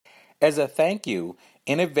As a thank you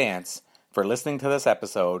in advance for listening to this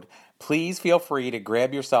episode, please feel free to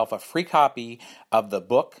grab yourself a free copy of the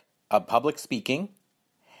Book of Public Speaking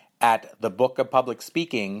at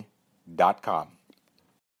thebookofpublicspeaking.com.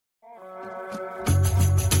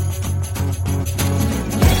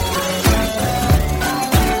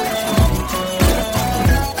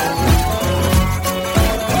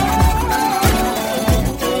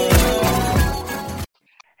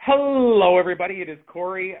 Hello, everybody. It is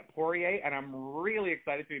Corey Poirier, and I'm really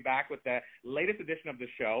excited to be back with the latest edition of the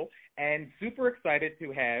show, and super excited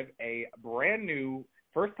to have a brand new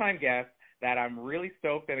first-time guest that I'm really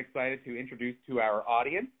stoked and excited to introduce to our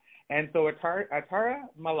audience. And so, Atara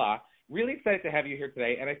Mala, really excited to have you here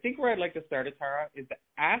today. And I think where I'd like to start, Atara, is to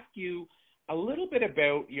ask you a little bit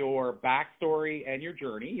about your backstory and your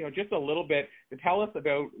journey. Just a little bit to tell us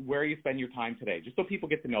about where you spend your time today, just so people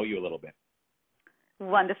get to know you a little bit.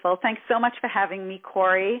 Wonderful. Thanks so much for having me,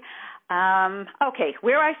 Corey. Okay,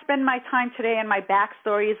 where I spend my time today and my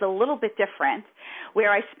backstory is a little bit different.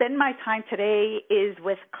 Where I spend my time today is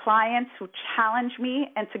with clients who challenge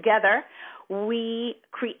me, and together we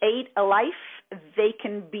create a life they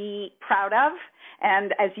can be proud of,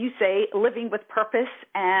 and as you say, living with purpose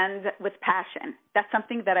and with passion. That's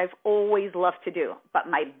something that I've always loved to do. But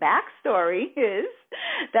my backstory is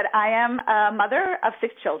that I am a mother of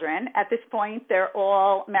 6 children. At this point, they're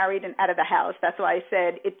all married and out of the house. That's why I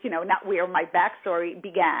said it's, not where my backstory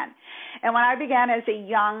began. And when I began as a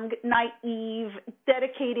young, naive,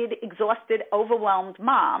 dedicated, exhausted, overwhelmed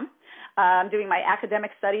mom, doing my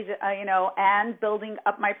academic studies, and building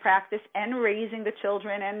up my practice and raising the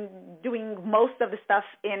children and doing most of the stuff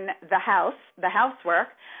in the house, the housework,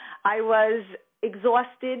 I was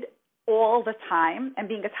exhausted all the time, and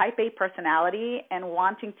being a type A personality and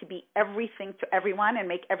wanting to be everything to everyone and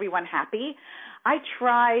make everyone happy, I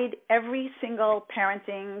tried every single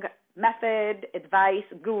parenting method, advice,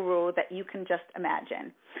 guru that you can just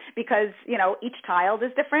imagine. Because, each child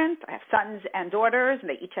is different. I have sons and daughters, and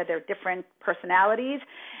they each had their different personalities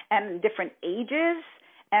and different ages,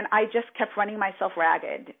 and I just kept running myself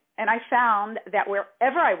ragged. And I found that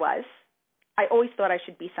wherever I was, I always thought I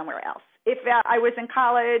should be somewhere else. If I was in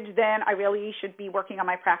college, then I really should be working on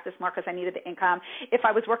my practice more because I needed the income. If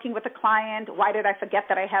I was working with a client, why did I forget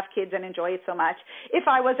that I have kids and enjoy it so much? If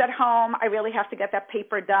I was at home, I really have to get that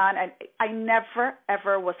paper done. And I never,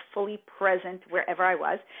 ever was fully present wherever I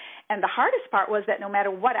was. And the hardest part was that no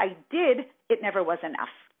matter what I did, it never was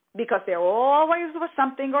enough, because there always was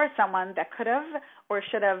something or someone that could have or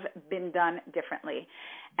should have been done differently.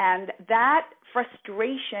 And that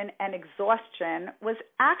frustration and exhaustion was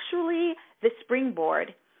actually the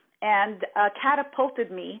springboard and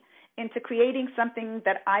catapulted me into creating something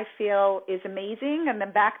that I feel is amazing. And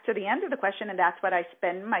then back to the end of the question, and that's what I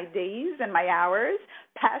spend my days and my hours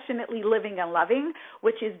passionately living and loving,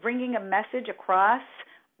 which is bringing a message across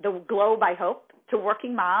the globe, I hope, to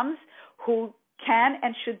working moms who can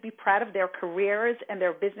and should be proud of their careers and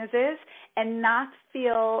their businesses and not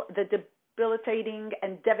feel the debilitating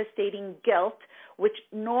and devastating guilt which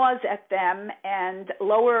gnaws at them and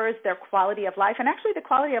lowers their quality of life and actually the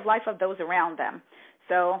quality of life of those around them.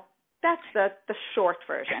 So that's the short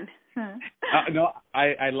version. No,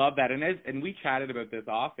 I love that. And we chatted about this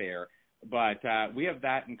off air, but we have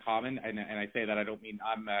that in common. And I say that, I don't mean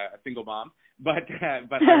I'm a single mom, but I'm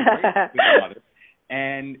a single mother.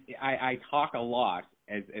 And I talk a lot,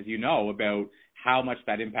 as you know, about how much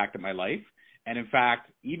that impacted my life. And in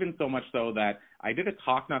fact, even so much so that I did a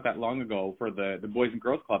talk not that long ago for the Boys and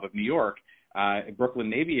Girls Club of New York, at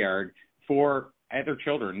Brooklyn Navy Yard, for other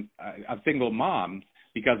children of single moms,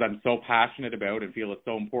 because I'm so passionate about and feel it's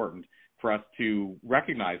so important for us to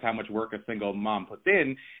recognize how much work a single mom puts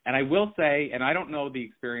in. And I will say, and I don't know the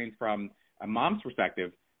experience from a mom's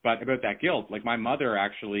perspective, but about that guilt, like my mother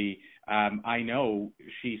actually, I know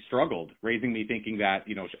she struggled raising me thinking that,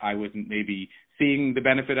 I wasn't maybe seeing the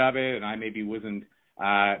benefit of it, and I maybe wasn't,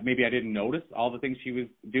 maybe I didn't notice all the things she was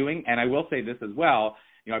doing. And I will say this as well,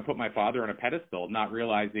 I put my father on a pedestal, not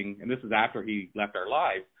realizing, and this is after he left our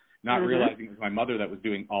lives, not realizing it was my mother that was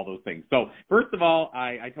doing all those things. So first of all,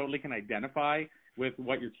 I totally can identify with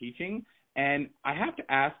what you're teaching. And I have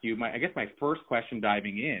to ask you, I guess my first question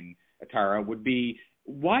diving in, Atara, would be,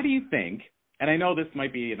 why do you think, and I know this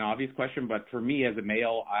might be an obvious question, but for me as a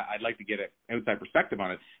male, I'd like to get an outside perspective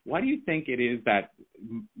on it. Why do you think it is that,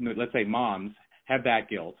 let's say, moms have that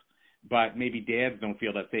guilt, but maybe dads don't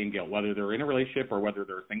feel that same guilt, whether they're in a relationship or whether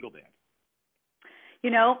they're a single dad?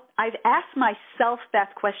 I've asked myself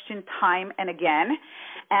that question time and again,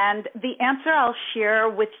 and the answer I'll share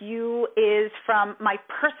with you is from my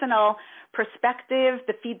personal perspective,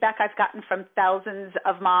 the feedback I've gotten from thousands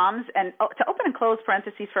of moms. And to open and close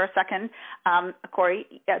parentheses for a second, Corey,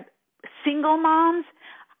 single moms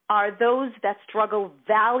are those that struggle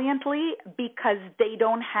valiantly because they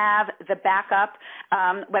don't have the backup,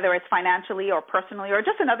 whether it's financially or personally or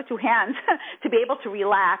just another two hands, to be able to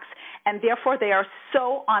relax. And therefore, they are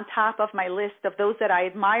so on top of my list of those that I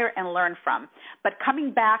admire and learn from. But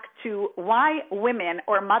coming back to why women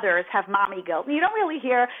or mothers have mommy guilt, you don't really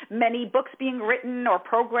hear many books being written or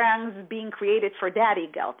programs being created for daddy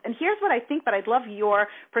guilt. And here's what I think, but I'd love your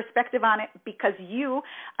perspective on it, because you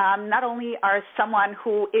not only are someone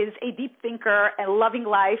who is a deep thinker and loving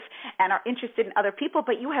life and are interested in other people,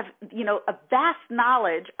 but you have, a vast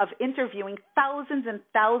knowledge of interviewing thousands and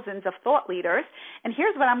thousands of thought leaders. And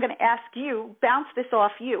here's what I'm going to ask you, bounce this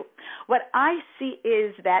off you. What I see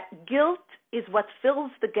is that guilt is what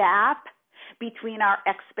fills the gap between our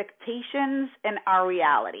expectations and our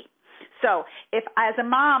reality. So if, as a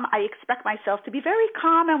mom, I expect myself to be very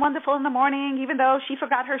calm and wonderful in the morning, even though she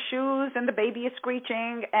forgot her shoes and the baby is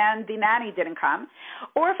screeching and the nanny didn't come,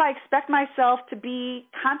 or if I expect myself to be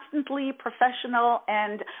constantly professional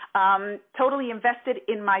and totally invested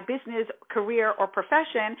in my business, career, or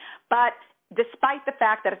profession, but despite the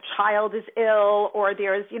fact that a child is ill or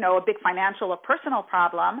there's, a big financial or personal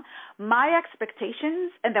problem, my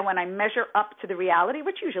expectations, and then when I measure up to the reality,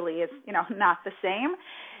 which usually is, not the same,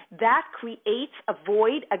 that creates a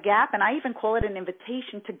void, a gap, and I even call it an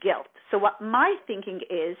invitation to guilt. So what my thinking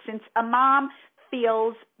is, since a mom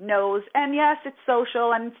feels, knows, and yes, it's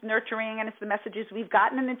social and it's nurturing and it's the messages we've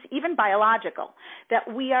gotten, and it's even biological,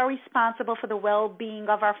 that we are responsible for the well-being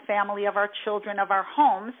of our family, of our children, of our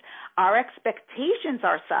homes. Our expectations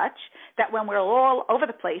are such that when we're all over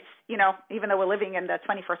the place, even though we're living in the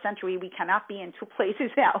 21st century, we cannot be in two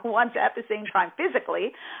places at once at the same time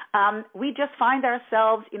physically. We just find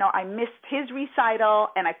ourselves, I missed his recital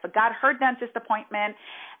and I forgot her dentist appointment.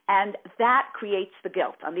 And that creates the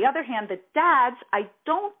guilt. On the other hand, the dads, I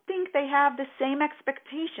don't think they have the same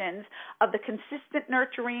expectations of the consistent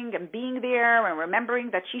nurturing and being there and remembering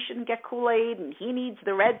that she shouldn't get Kool-Aid and he needs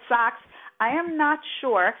the Red Sox. I am not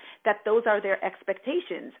sure that those are their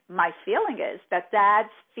expectations. My feeling is that dads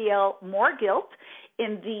feel more guilt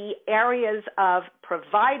in the areas of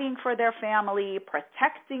providing for their family,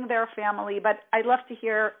 protecting their family. But I'd love to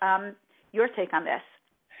hear your take on this.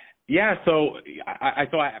 Yeah, so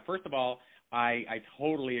first of all, I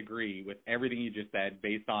totally agree with everything you just said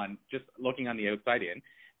based on just looking on the outside in.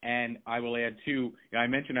 And I will add, too, I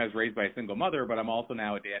mentioned I was raised by a single mother, but I'm also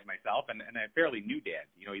now a dad myself, and a fairly new dad.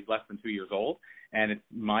 He's less than 2 years old, and it's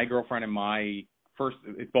my girlfriend and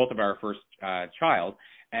it's both of our first child.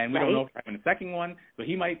 And we don't know if we're having a second one, so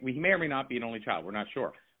we may or may not be an only child. We're not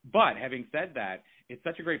sure. But having said that, it's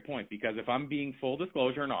such a great point, because if I'm being full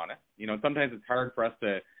disclosure and honest, sometimes it's hard for us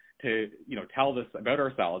to tell this about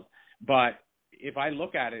ourselves. But if I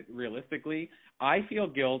look at it realistically, I feel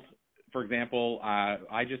guilt. For example,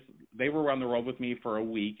 they were on the road with me for a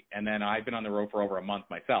week, and then I've been on the road for over a month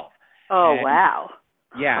myself. Oh, wow.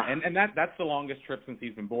 Yeah, and that's the longest trip since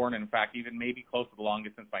he's been born, and in fact, even maybe close to the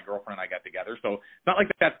longest since my girlfriend and I got together. So it's not like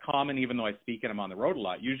that's common, even though I speak and I'm on the road a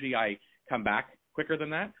lot. Usually I come back quicker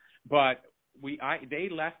than that. But they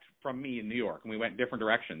left from me in New York, and we went different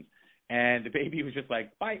directions. And the baby was just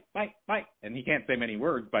like, bye, bye, bye. And he can't say many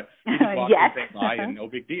words, but he just walked and said bye and no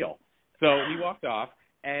big deal. So he walked off,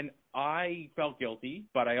 and I felt guilty,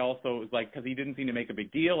 but I also was like, because he didn't seem to make a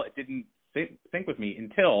big deal, it didn't sync with me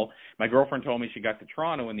until my girlfriend told me she got to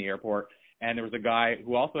Toronto in the airport, and there was a guy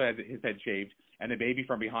who also had his head shaved, and the baby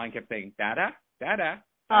from behind kept saying, Dada, Dada,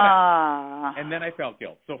 Dada. And then I felt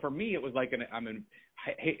guilt. So for me, it was like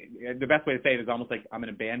the best way to say it is almost like I'm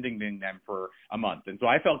abandoning them for a month. And so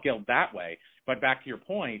I felt guilt that way. But back to your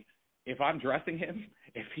point, if I'm dressing him,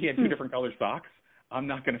 if he had two different colored socks, I'm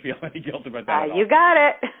not going to feel any guilt about that at all. You got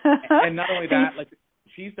it. And not only that, like,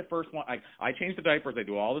 she's the first one. I change the diapers. I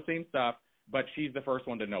do all the same stuff, but she's the first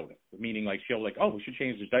one to notice, meaning like she'll like, oh, we should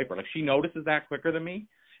change the diaper. Like she notices that quicker than me.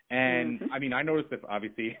 And I mean, I noticed if,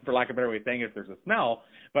 obviously, for lack of a better way of saying it, if there's a smell,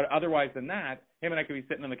 but otherwise than that, him and I could be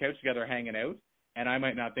sitting on the couch together hanging out, and I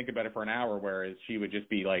might not think about it for an hour, whereas she would just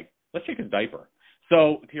be like, let's check his diaper.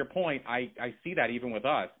 So to your point, I see that even with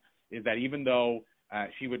us, is that even though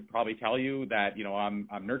she would probably tell you that,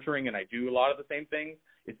 I'm nurturing and I do a lot of the same things,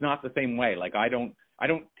 it's not the same way. Like I don't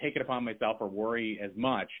take it upon myself or worry as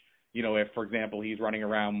much, if, for example, he's running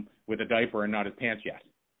around with a diaper and not his pants yet.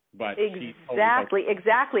 but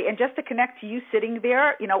Exactly. And just to connect to you sitting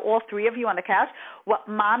there, all three of you on the couch, what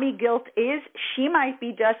mommy guilt is, she might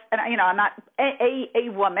be just, and I'm not a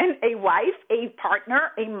woman, a wife, a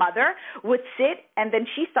partner, a mother would sit and then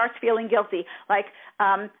she starts feeling guilty. Like,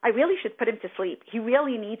 I really should put him to sleep. He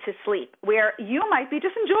really needs his sleep. Where you might be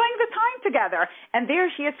just enjoying the time together. And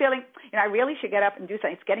there she is feeling, I really should get up and do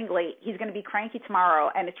something. It's getting late. He's going to be cranky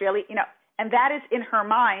tomorrow. And it's really, and that is in her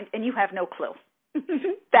mind and you have no clue.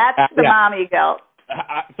 That's the mommy guilt.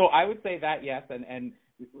 So I would say that, yes, and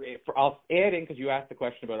I'll add in, because you asked the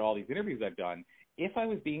question about all these interviews I've done. If I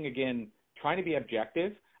was being, again, trying to be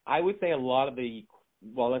objective, I would say a lot of the,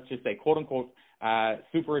 let's just say, quote-unquote,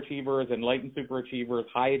 super achievers, enlightened super achievers,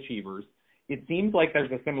 high achievers, it seems like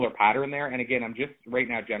there's a similar pattern there. And, again, I'm just right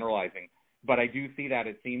now generalizing, but I do see that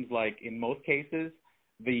it seems like in most cases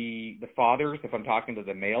the fathers, if I'm talking to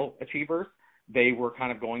the male achievers, they were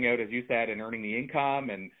kind of going out, as you said, and earning the income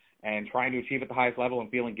and trying to achieve at the highest level and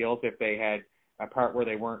feeling guilt if they had a part where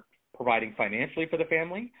they weren't providing financially for the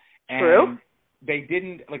family. And True. They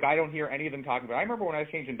didn't, I don't hear any of them talking about, I remember when I was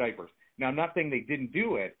changing diapers. Now, I'm not saying they didn't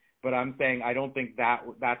do it, but I'm saying I don't think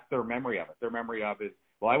that's their memory of it. Their memory of is,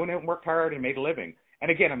 I went out and worked hard and made a living.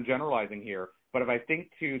 And again, I'm generalizing here, but if I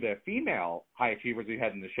think to the female high achievers we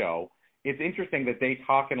had in the show, it's interesting that they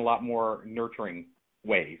talk in a lot more nurturing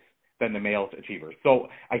ways than the male achievers. So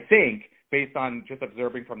I think, based on just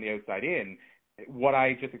observing from the outside in, what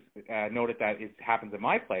I just noted that happens in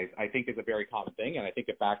my place, I think is a very common thing, and I think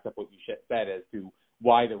it backs up what you said as to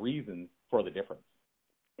why the reasons for the difference.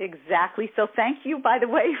 Exactly. So thank you, by the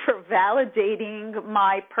way, for validating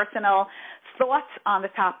my personal thoughts on the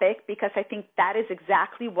topic, because I think that is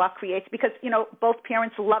exactly what creates, because, both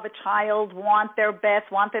parents love a child, want their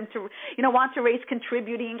best, want them to, want to raise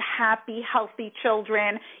contributing, happy, healthy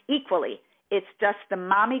children equally. It's just the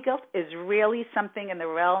mommy guilt is really something in the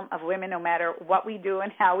realm of women, no matter what we do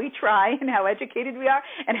and how we try and how educated we are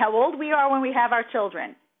and how old we are when we have our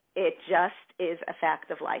children. It just is a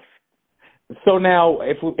fact of life. So now,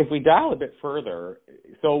 if we dial a bit further,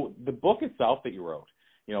 so the book itself that you wrote,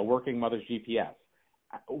 Working Mother's GPS,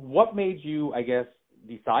 what made you, I guess,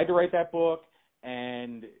 decide to write that book?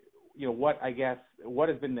 And, what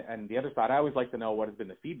has been, and the other side, I always like to know what has been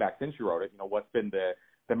the feedback since you wrote it, what's been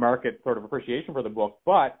the market sort of appreciation for the book,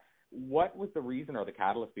 but what was the reason or the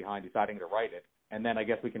catalyst behind deciding to write it? And then I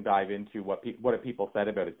guess we can dive into what have people said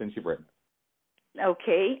about it since you've written it.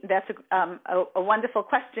 Okay, that's a wonderful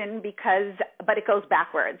question but it goes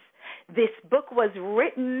backwards. This book was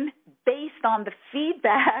written based on the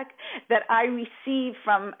feedback that I received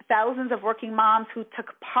from thousands of working moms who took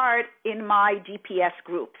part in my GPS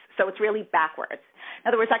groups. So it's really backwards. In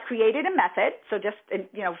other words, I created a method, so just,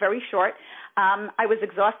 very short. I was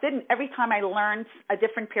exhausted, and every time I learned a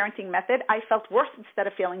different parenting method, I felt worse instead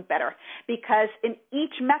of feeling better, because in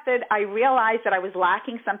each method, I realized that I was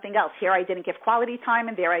lacking something else. Here I didn't give quality time,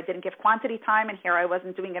 and there I didn't give quantity time, and here I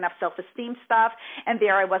wasn't doing enough self-esteem stuff, and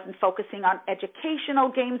there I wasn't focusing on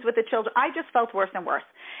educational games with the children. I just felt worse and worse.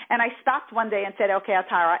 And I stopped one day and said, okay,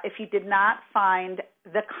 Atara, if you did not find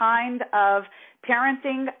the kind of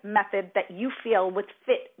parenting method that you feel would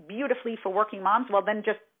fit beautifully for working moms, well, then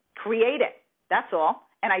just create it. That's all.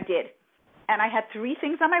 And I did. And I had 3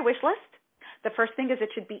 things on my wish list. The first thing is it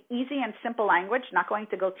should be easy and simple language, not going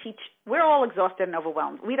to go teach. We're all exhausted and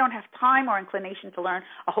overwhelmed. We don't have time or inclination to learn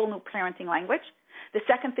a whole new parenting language. The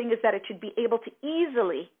second thing is that it should be able to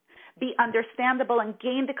easily be understandable and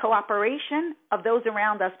gain the cooperation of those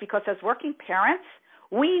around us, because as working parents,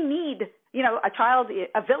 we need,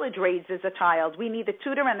 a village raises a child. We need the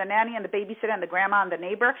tutor and the nanny and the babysitter and the grandma and the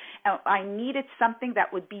neighbor. And I needed something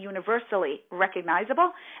that would be universally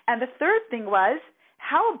recognizable. And the third thing was,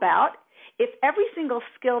 how about if every single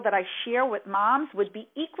skill that I share with moms would be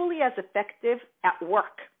equally as effective at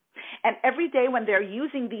work? And every day when they're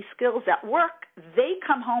using these skills at work, they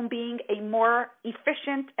come home being a more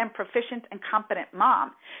efficient and proficient and competent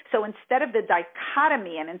mom. So instead of the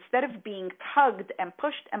dichotomy and instead of being tugged and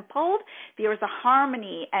pushed and pulled, there is a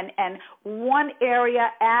harmony, and one area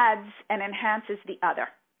adds and enhances the other.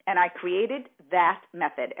 And I created that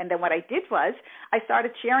method. And then what I did was I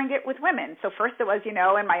started sharing it with women. So first it was, in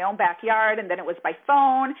my own backyard, and then it was by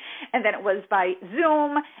phone, and then it was by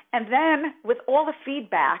Zoom. And then with all the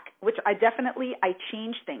feedback, which I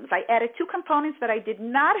changed things. I added 2 components that I did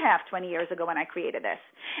not have 20 years ago when I created this.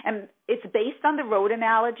 And it's based on the road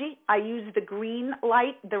analogy. I use the green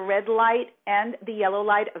light, the red light, and the yellow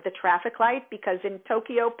light of the traffic light, because in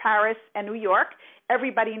Tokyo, Paris, and New York,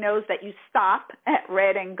 everybody knows that you stop at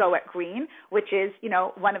red and go at green, which is,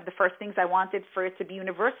 one of the first things I wanted for it to be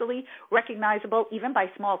universally recognizable, even by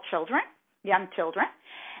small children, young children.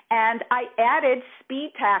 And I added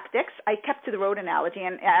speed tactics. I kept to the road analogy,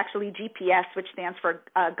 and actually GPS, which stands for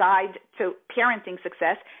Guide to Parenting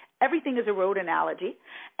Success. Everything is a road analogy.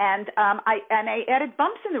 And I added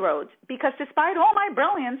bumps in the roads, because despite all my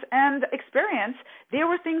brilliance and experience, there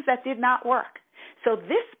were things that did not work. So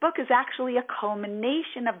this book is actually a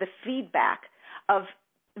culmination of the feedback of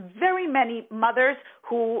very many mothers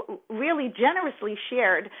who really generously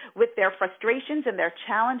shared with their frustrations and their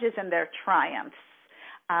challenges and their triumphs.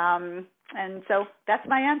 And so that's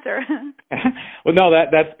my answer. Well, no,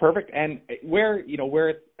 that's perfect. And where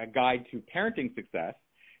it's a guide to parenting success,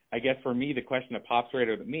 I guess for me, the question that pops right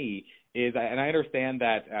out at me is, and I understand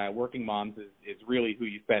that working moms is really who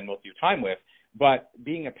you spend most of your time with, but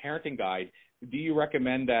being a parenting guide, do you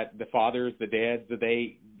recommend that the fathers, the dads, do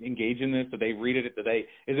they engage in this? Do they read it? Is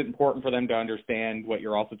it important for them to understand what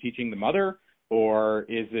you're also teaching the mother, or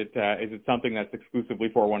is it something that's exclusively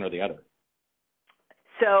for one or the other?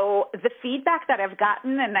 So the feedback that I've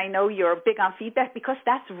gotten, and I know you're big on feedback because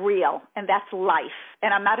that's real and that's life,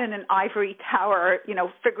 and I'm not in an ivory tower,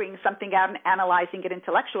 figuring something out and analyzing it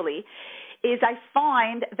intellectually, is I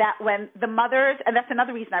find that when the mothers, and that's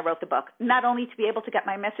another reason I wrote the book, not only to be able to get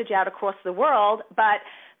my message out across the world, but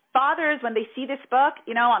fathers, when they see this book,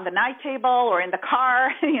 on the night table or in the car,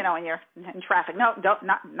 and you're in traffic. No,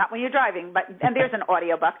 not when you're driving, and there's an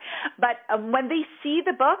audio book. But when they see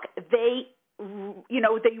the book, they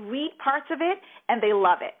read parts of it and they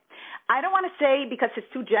love it. I don't want to say, because it's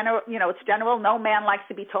too general, it's general, no man likes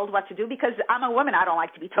to be told what to do, because I'm a woman, I don't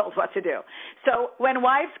like to be told what to do. So when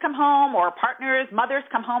wives come home, or partners, mothers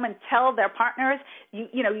come home and tell their partners,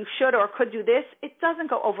 you should or could do this, it doesn't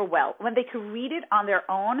go over well. When they could read it on their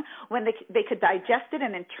own, when they could digest it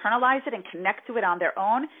and internalize it and connect to it on their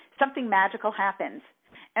own, something magical happens.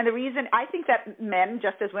 And the reason, I think that men,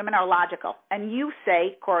 just as women, are logical. And you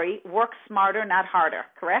say, Corey, work smarter, not harder,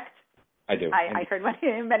 correct? I do. I heard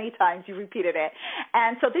many times you repeated it.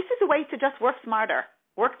 And so this is a way to just work smarter,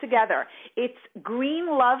 work together. It's green,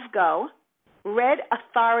 love, go, red,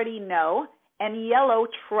 authority, no, and yellow,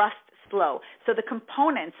 trust, slow. So the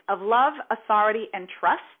components of love, authority, and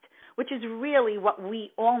trust, which is really what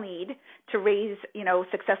we all need to raise,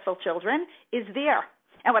 successful children, is there.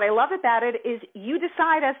 And what I love about it is you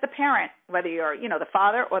decide as the parent, whether you're, the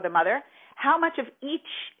father or the mother, how much of each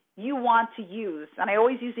you want to use. And I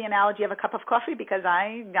always use the analogy of a cup of coffee, because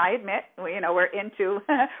I admit, we're into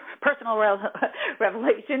personal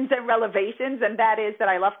revelations and revelations, and that is that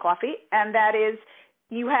I love coffee, and that is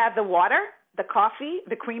you have the water, the coffee,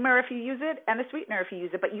 the creamer if you use it, and the sweetener if you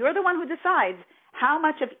use it. But you're the one who decides how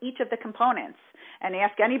much of each of the components. And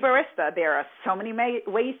ask any barista, there are so many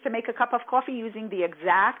ways to make a cup of coffee using the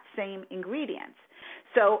exact same ingredients.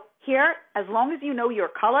 So here, as long as you know your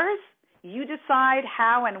colors, you decide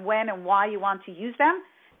how and when and why you want to use them,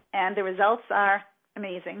 and the results are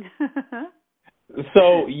amazing.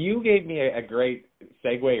 So you gave me a great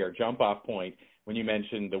segue or jump-off point when you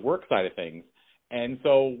mentioned the work side of things. And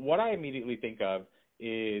so what I immediately think of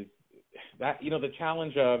is that, the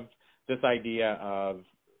challenge of this idea of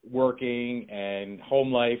working and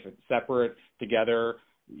home life separate together,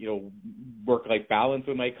 work-life balance,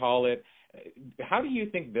 we might call it. How do you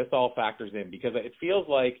think this all factors in? Because it feels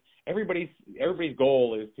like everybody's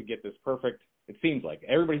goal is to get this perfect, it seems like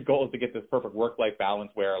everybody's goal is to get this perfect work-life balance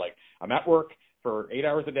where, like, I'm at work for 8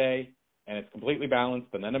 hours a day and it's completely balanced,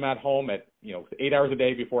 and then I'm at home at, 8 hours a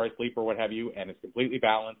day before I sleep or what have you, and it's completely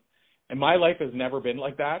balanced. And my life has never been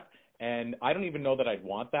like that. And I don't even know that I'd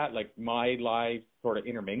want that. Like, my lives sort of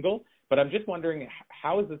intermingle. But I'm just wondering,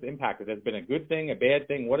 how has this impacted? Has it been a good thing, a bad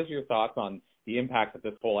thing? What is your thoughts on the impact that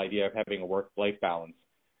this whole idea of having a work-life balance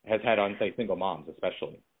has had on, say, single moms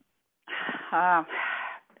especially?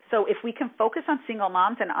 So if we can focus on single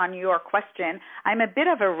moms and on your question, I'm a bit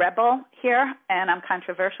of a rebel here, and I'm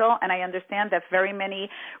controversial, and I understand that very many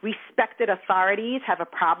respected authorities have a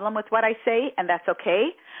problem with what I say, and that's okay.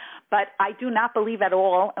 But I do not believe at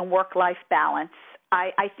all in work-life balance.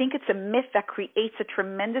 I think it's a myth that creates a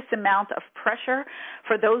tremendous amount of pressure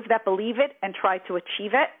for those that believe it and try to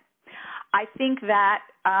achieve it. I think that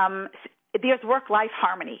there's work-life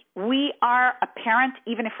harmony. We are a parent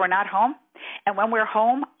even if we're not home. And when we're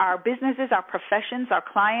home, our businesses, our professions, our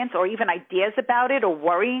clients, or even ideas about it or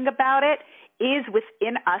worrying about it is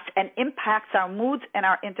within us and impacts our moods and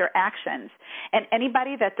our interactions. And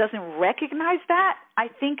anybody that doesn't recognize that, I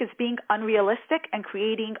think, is being unrealistic and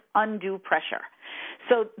creating undue pressure.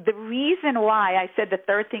 So the reason why I said the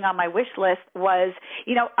third thing on my wish list was,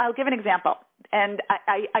 I'll give an example. And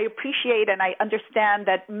I appreciate and I understand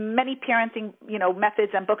that many parenting,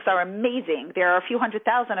 methods and books are amazing. There are a few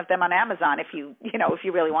 100,000 of them on Amazon if you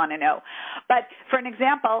really want to know. But for an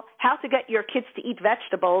example, how to get your kids to eat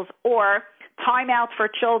vegetables or time out for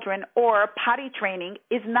children or potty training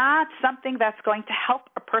is not something that's going to help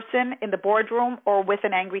a person in the boardroom or with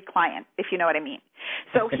an angry client, if you know what I mean.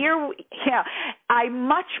 So I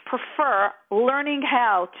much prefer learning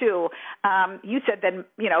how to, you said then,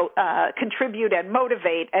 contribute and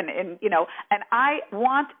motivate and I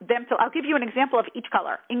want them to, I'll give you an example of each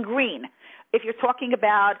color. In green, if you're talking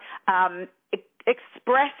about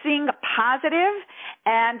expressing positive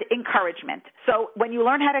and encouragement. So when you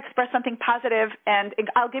learn how to express something positive, and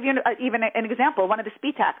I'll give you even an example, one of the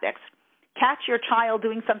speed tactics, catch your child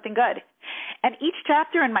doing something good. And each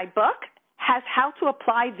chapter in my book has how to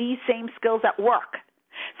apply these same skills at work.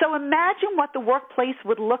 So imagine what the workplace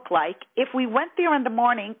would look like if we went there in the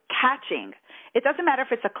morning catching. It doesn't matter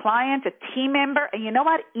if it's a client, a team member, and you know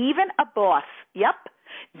what, even a boss,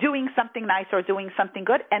 doing something nice or doing something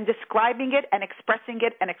good and describing it and expressing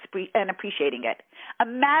it and appreciating it.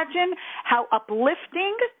 Imagine how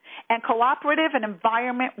uplifting and cooperative an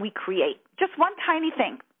environment we create. Just one tiny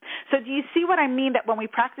thing. So do you see what I mean, that when we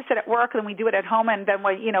practice it at work and we do it at home and then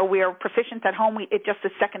we're proficient at home, it just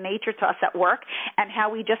is second nature to us at work, and how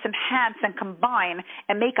we just enhance and combine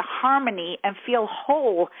and make a harmony and feel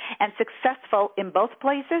whole and successful in both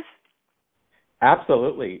places?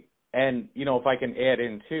 Absolutely. And, if I can add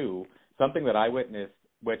in, too, something that I witnessed,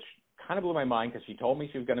 which kind of blew my mind because she told me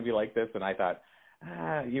she was going to be like this, and I thought,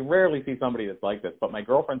 you rarely see somebody that's like this. But my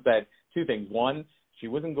girlfriend said two things. One, she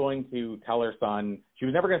wasn't going to tell her son, she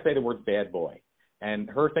was never going to say the word bad boy. And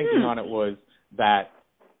her thinking on it was that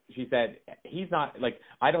she said, he's not,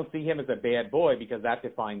 I don't see him as a bad boy because that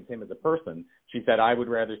defines him as a person. She said, I would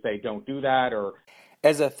rather say don't do that. Or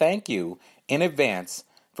as a thank you in advance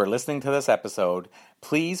for listening to this episode,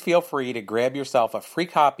 please feel free to grab yourself a free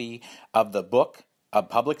copy of the Book of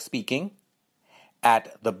Public Speaking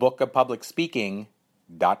at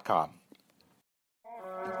thebookofpublicspeaking.com.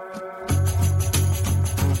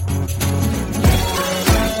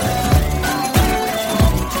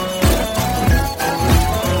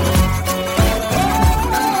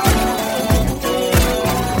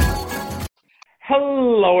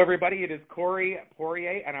 Hello, everybody. It is Corey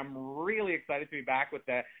Poirier, and I'm really excited to be back with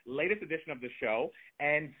the latest edition of the show,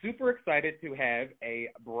 and super excited to have a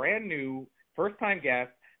brand new first-time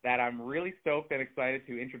guest that I'm really stoked and excited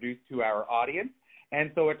to introduce to our audience.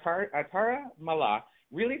 And so Atara Mala,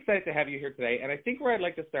 really excited to have you here today. And I think where I'd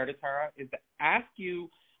like to start, Atara, is to ask you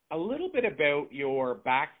a little bit about your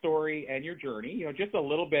backstory and your journey, just a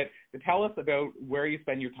little bit to tell us about where you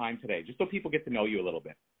spend your time today, just so people get to know you a little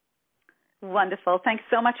bit. Wonderful. Thanks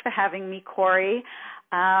so much for having me, Corey.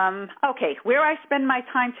 Where I spend my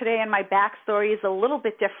time today and my backstory is a little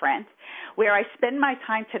bit different. Where I spend my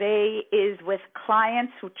time today is with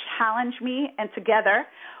clients who challenge me, and together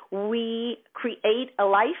we create a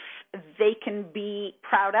life they can be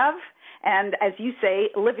proud of, and, as you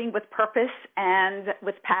say, living with purpose and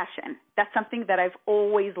with passion. That's something that I've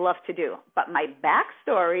always loved to do. But my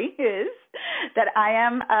backstory is that I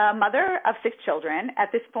am a mother of 6 children.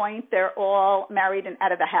 At this point, they're all married and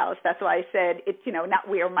out of the house. That's why I said it's, not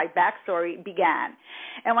where my backstory began.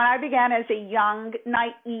 And when I began as a young,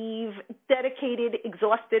 naive, dedicated,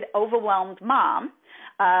 exhausted, overwhelmed mom,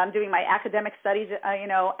 doing my academic studies,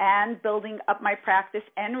 and building up my practice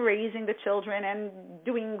and raising the children and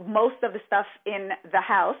doing most of the stuff in the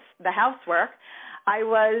housework, I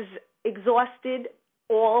was exhausted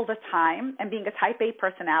all the time, and being a type A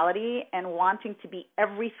personality and wanting to be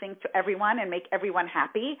everything to everyone and make everyone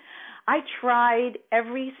happy, I tried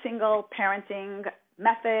every single parenting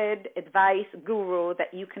method, advice, guru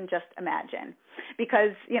that you can just imagine.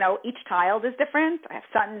 Because, each child is different. I have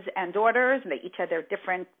sons and daughters, and they each had their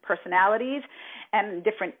different personalities and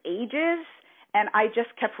different ages, and I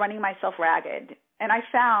just kept running myself ragged. And I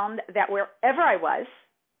found that wherever I was,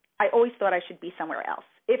 I always thought I should be somewhere else.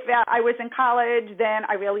 If I was in college, then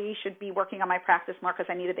I really should be working on my practice more because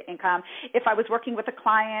I needed the income. If I was working with a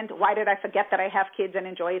client, why did I forget that I have kids and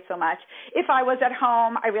enjoy it so much? If I was at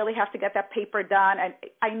home, I really have to get that paper done. And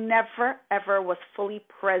I never, ever was fully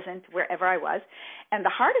present wherever I was. And the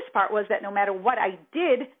hardest part was that no matter what I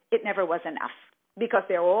did, it never was enough, because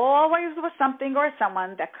there always was something or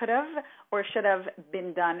someone that could have or should have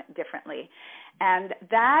been done differently. And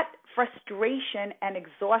that frustration and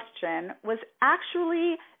exhaustion was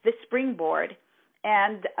actually the springboard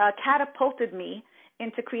and catapulted me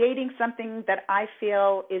into creating something that I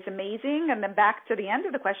feel is amazing. And then back to the end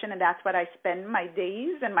of the question, and that's what I spend my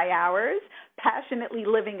days and my hours passionately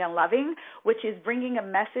living and loving, which is bringing a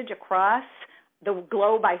message across the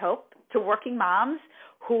globe, I hope, to working moms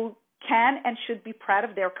who can and should be proud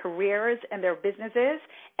of their careers and their businesses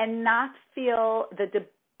and not feel the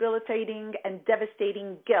debilitating and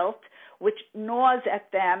devastating guilt which gnaws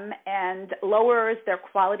at them and lowers their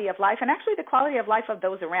quality of life and actually the quality of life of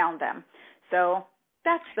those around them. So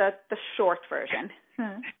that's the short version.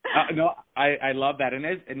 No, I love that.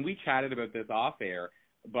 And we chatted about this off air,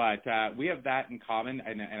 but we have that in common.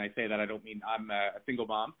 And I say that I don't mean I'm a single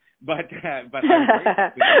mom, but I'm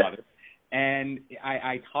a single mother. And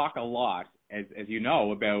I talk a lot, as you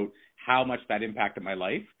know, about how much that impacted my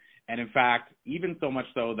life. And in fact, even so much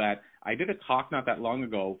so that I did a talk not that long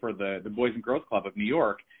ago for the Boys and Girls Club of New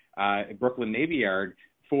York, at Brooklyn Navy Yard,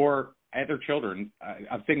 for other children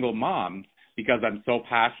of single moms, because I'm so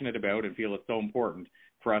passionate about and feel it's so important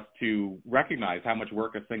for us to recognize how much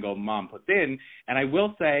work a single mom puts in. And I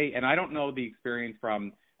will say, and I don't know the experience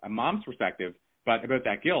from a mom's perspective, but about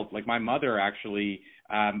that guilt, like my mother actually,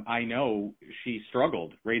 I know she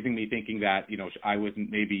struggled raising me thinking that, you know, I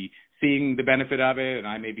wasn't maybe seeing the benefit of it and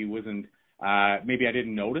I maybe wasn't, maybe I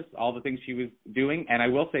didn't notice all the things she was doing. And I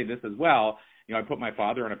will say this as well, you know, I put my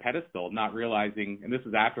father on a pedestal, not realizing, and this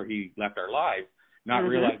is after he left our lives, not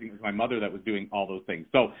realizing it was my mother that was doing all those things.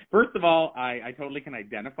 So first of all, I totally can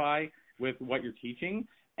identify with what you're teaching.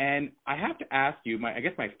 And I have to ask you, I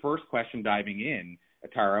guess my first question diving in,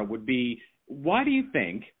 Tara, would be, why do you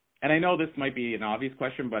think, and I know this might be an obvious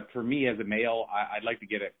question, but for me as a male, I'd like to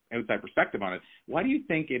get an outside perspective on it. Why do you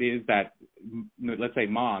think it is that, let's say,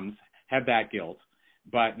 moms have that guilt,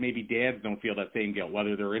 but maybe dads don't feel that same guilt,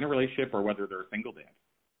 whether they're in a relationship or whether they're a single dad?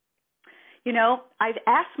 You know, I've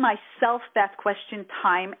asked myself that question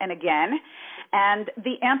time and again, and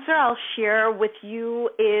the answer I'll share with you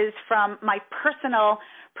is from my personal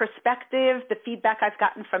perspective, the feedback I've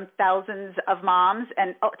gotten from thousands of moms.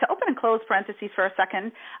 And to open and close parentheses for a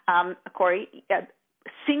second, Corey,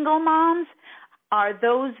 single moms are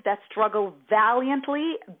those that struggle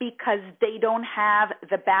valiantly because they don't have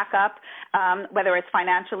the backup, whether it's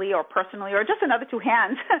financially or personally or just another two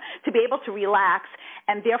hands to be able to relax.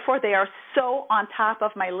 And therefore, they are so on top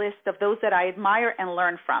of my list of those that I admire and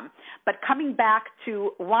learn from. But coming back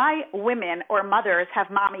to why women or mothers have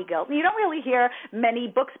mommy guilt, you don't really hear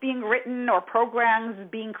many books being written or programs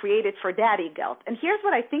being created for daddy guilt. And here's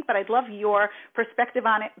what I think, but I'd love your perspective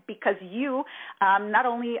on it, because you not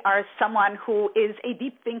only are someone who is a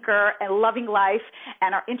deep thinker and loving life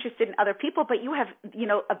and are interested in other people, but you have, you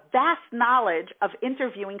know, a vast knowledge of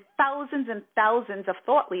interviewing thousands and thousands of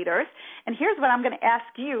thought leaders. And here's what I'm going to ask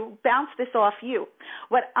you, bounce this off you.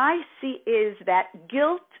 What I see is that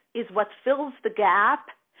guilt is what fills the gap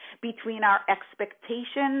between our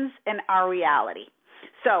expectations and our reality.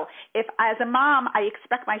 So if, as a mom, I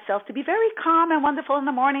expect myself to be very calm and wonderful in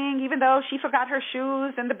the morning, even though she forgot her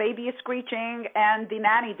shoes and the baby is screeching and the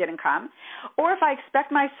nanny didn't come, or if I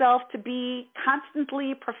expect myself to be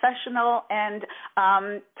constantly professional and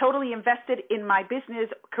totally invested in my business,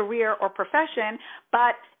 career, or profession,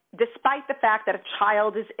 but despite the fact that a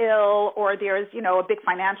child is ill or there's, you know, a big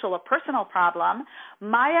financial or personal problem,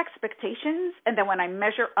 my expectations, and then when I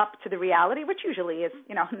measure up to the reality, which usually is,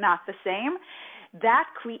 you know, not the same, that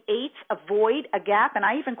creates a void, a gap, and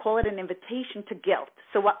I even call it an invitation to guilt.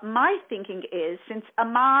 So what my thinking is, since a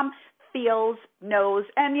mom feels, knows,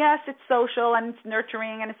 and yes, it's social and it's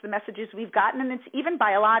nurturing and it's the messages we've gotten, and it's even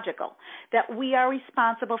biological, that we are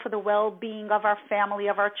responsible for the well-being of our family,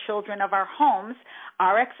 of our children, of our homes.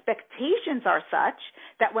 Our expectations are such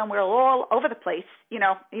that when we're all over the place, you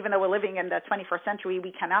know, even though we're living in the 21st century,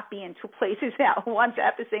 we cannot be in two places at once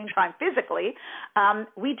at the same time physically.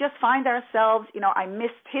 We just find ourselves, you know, I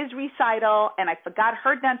missed his recital and I forgot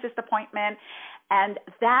her dentist appointment, and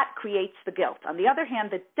that creates the guilt. On the other hand,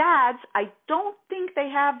 the dads, I don't think they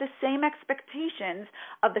have the same expectations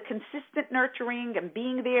of the consistent nurturing and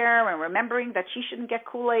being there and remembering that she shouldn't get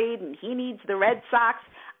Kool-Aid and he needs the Red Sox.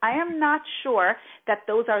 I am not sure that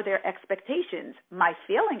those are their expectations. My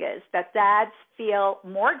feeling is that dads feel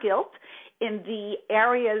more guilt in the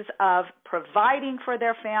areas of providing for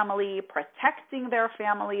their family, protecting their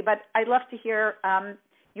family, but I'd love to hear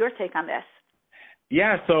your take on this.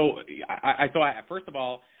 Yeah, so first of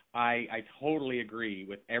all, I totally agree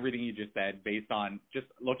with everything you just said based on just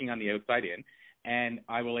looking on the outside in. And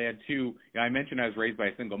I will add, too, you know, I mentioned I was raised by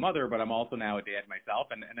a single mother, but I'm also now a dad myself,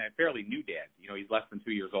 and a fairly new dad. You know, he's less than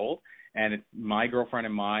 2 years old, and it's my girlfriend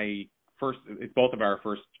and it's both of our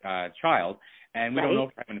first child. And we don't know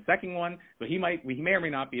if we're having a second one, so we may or may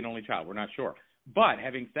not be an only child. We're not sure. But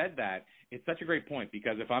having said that, it's such a great point,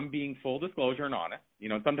 because if I'm being full disclosure and honest,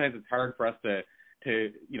 sometimes it's hard for us to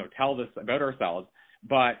tell this about ourselves.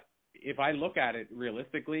 But if I look at it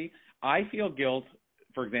realistically, I feel guilt.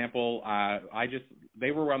 For example,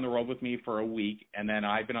 they were on the road with me for a week, and then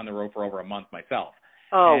I've been on the road for over a month myself.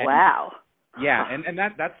 Oh, wow. Yeah, and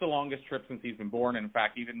that's the longest trip since he's been born, and in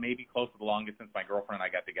fact, even maybe close to the longest since my girlfriend and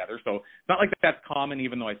I got together. So it's not like that's common,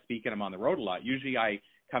 even though I speak and I'm on the road a lot. Usually I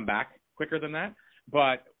come back quicker than that.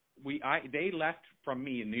 But they left from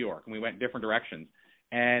me in New York, and we went different directions.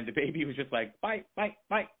 And the baby was just like, bye, bye,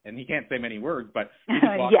 bye. And he can't say many words, but he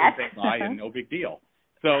just walked yes. and said bye, and no big deal.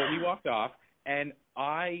 So he walked off, and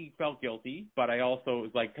I felt guilty, but I also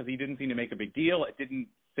was like, because he didn't seem to make a big deal, it didn't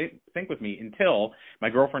sync with me until my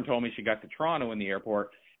girlfriend told me she got to Toronto in the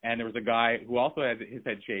airport, and there was a guy who also had his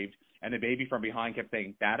head shaved, and the baby from behind kept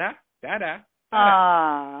saying, Dada, Dada,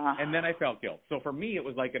 Dada. And then I felt guilt. So for me, it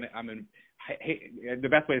was like the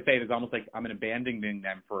best way to say it is almost like I'm abandoning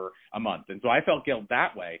them for a month. And so I felt guilt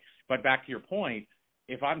that way. But back to your point,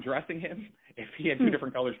 if I'm dressing him, if he had 2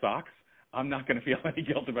 different colored socks, I'm not going to feel any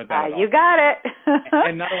guilt about that at all. You got it.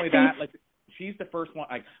 And not only that, like, she's the first one.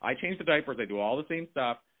 I change the diapers. I do all the same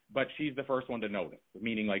stuff, but she's the first one to notice.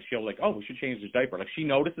 Meaning, like, she'll like, we should change his diaper. Like, she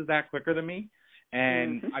notices that quicker than me.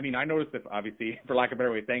 And I mean, I noticed if, obviously, for lack of a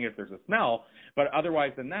better way of saying it, if there's a smell. But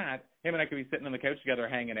otherwise than that, him and I could be sitting on the couch together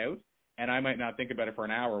hanging out, and I might not think about it for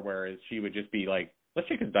an hour, whereas she would just be like, let's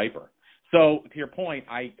check his diaper. So to your point,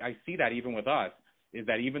 I see that even with us, is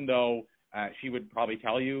that even though she would probably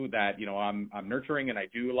tell you that, I'm nurturing and I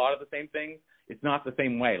do a lot of the same things, it's not the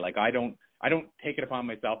same way. Like, I don't take it upon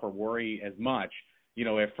myself or worry as much,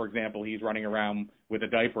 if, for example, he's running around with a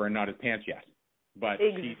diaper and not his pants yet. But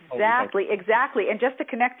exactly. And just to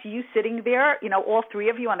connect to you sitting there, all 3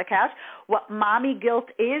 of you on the couch, what mommy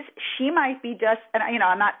guilt is, she might be just, and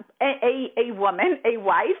I'm not a woman, a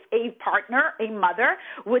wife, a partner, a mother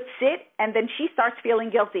would sit, and then she starts feeling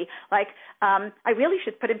guilty. Like, I really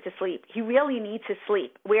should put him to sleep. He really needs his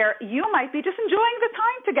sleep. Where you might be just enjoying the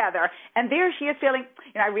time together, and there she is feeling,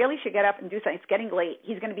 I really should get up and do something. It's getting late.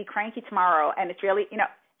 He's going to be cranky tomorrow, and it's really,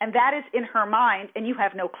 and that is in her mind, and you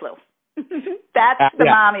have no clue. That's the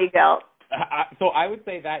mommy guilt. So I would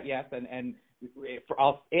say that, yes, and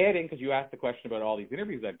I'll add in, because you asked the question about all these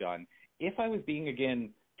interviews I've done. If I was being, again,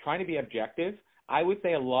 trying to be objective, I would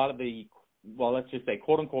say a lot of the, let's just say,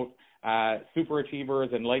 quote-unquote, super achievers,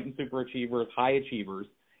 enlightened super achievers, high achievers,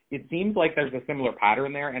 it seems like there's a similar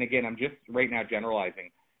pattern there. And again, I'm just right now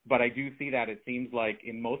generalizing, but I do see that it seems like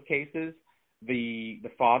in most cases, the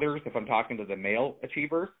fathers, if I'm talking to the male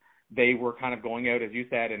achievers, they were kind of going out, as you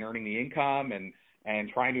said, and earning the income and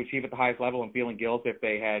trying to achieve at the highest level and feeling guilt if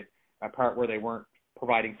they had a part where they weren't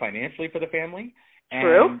providing financially for the family. And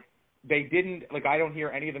True. They didn't, like, I don't hear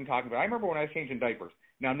any of them talking about it. I remember when I was changing diapers.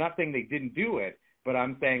 Now, I'm not saying they didn't do it, but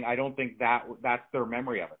I'm saying I don't think that's their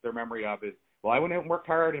memory of it. Their memory of is, I went out and worked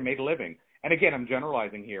hard and made a living. And again, I'm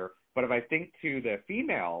generalizing here, but if I think to the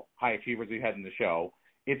female high achievers we had in the show,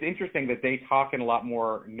 it's interesting that they talk in a lot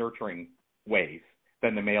more nurturing ways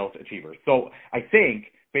than the male achievers. So I think,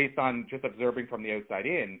 based on just observing from the outside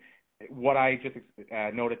in, what I just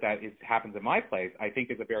noted that happens in my place, I think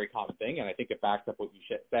is a very common thing, and I think it backs up what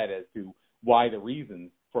you said as to why the reasons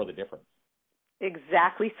for the difference.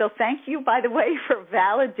 Exactly. So thank you, by the way, for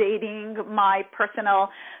validating my personal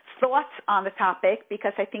thoughts on the topic,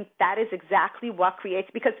 because I think that is exactly what creates,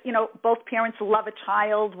 because, both parents love a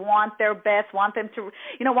child, want their best, want them to,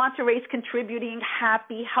 want to raise contributing,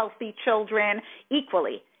 happy, healthy children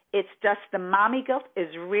equally. It's just the mommy guilt is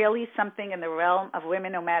really something in the realm of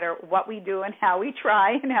women, no matter what we do and how we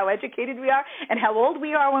try and how educated we are and how old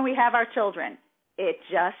we are when we have our children. It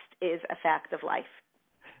just is a fact of life.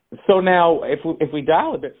 So now, if we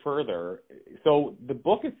dial a bit further, so the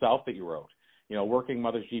book itself that you wrote, Working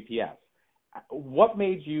Mother's GPS, what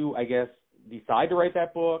made you, I guess, decide to write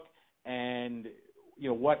that book? And,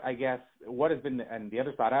 what has been, and the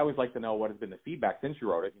other side, I always like to know what has been the feedback since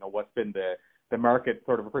you wrote it, what's been the market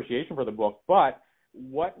sort of appreciation for the book, but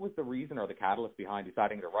what was the reason or the catalyst behind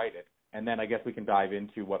deciding to write it? And then I guess we can dive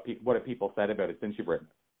into what have people said about it since you've written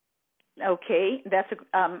it. Okay, that's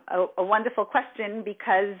a wonderful question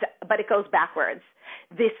but it goes backwards.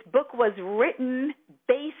 This book was written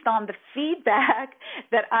based on the feedback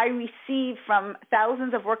that I received from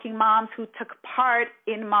thousands of working moms who took part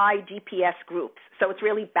in my GPS groups. So it's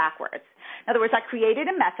really backwards. In other words, I created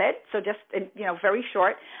a method, so just, very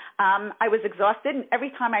short. I was exhausted, and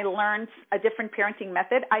every time I learned a different parenting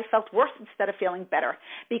method, I felt worse instead of feeling better,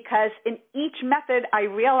 because in each method, I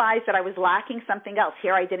realized that I was lacking something else.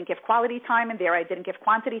 Here I didn't give quality time, and there I didn't give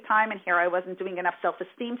quantity time, and here I wasn't doing enough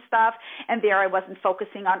self-esteem stuff, and there I wasn't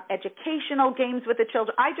focusing on educational games with the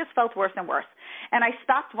children. I just felt worse and worse. And I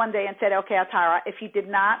stopped one day and said, okay, Atara, if you did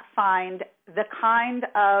not find the kind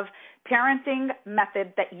of parenting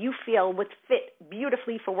method that you feel would fit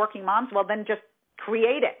beautifully for working moms, well, then just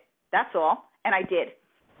create it. That's all. And I did.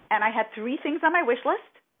 And I had 3 things on my wish list.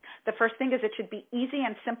 The first thing is it should be easy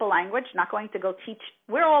and simple language, not going to go teach.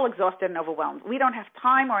 We're all exhausted and overwhelmed. We don't have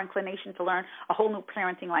time or inclination to learn a whole new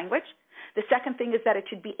parenting language. The second thing is that it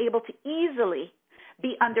should be able to easily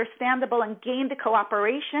be understandable and gain the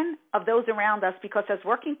cooperation of those around us, because as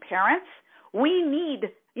working parents, we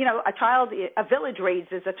need, a village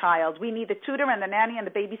raises a child. We need the tutor and the nanny and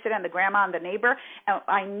the babysitter and the grandma and the neighbor. And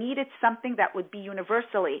I needed something that would be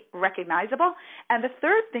universally recognizable. And the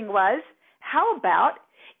third thing was, how about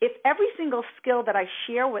if every single skill that I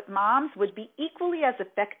share with moms would be equally as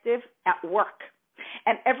effective at work?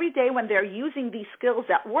 And every day when they're using these skills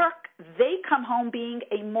at work, they come home being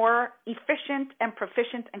a more efficient and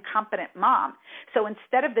proficient and competent mom. So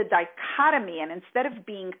instead of the dichotomy and instead of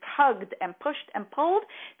being tugged and pushed and pulled,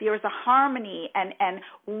 there is a harmony, and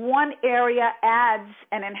one area adds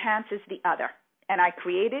and enhances the other. And I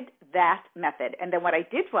created that method. And then what I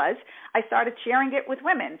did was I started sharing it with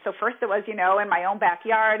women. So first it was, in my own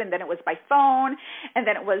backyard, and then it was by phone, and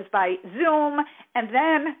then it was by Zoom. And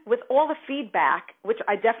then with all the feedback, which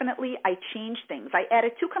I changed things. I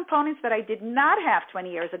added 2 components that I did not have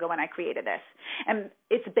 20 years ago when I created this. And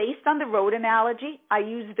it's based on the road analogy. I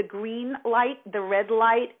use the green light, the red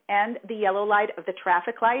light, and the yellow light of the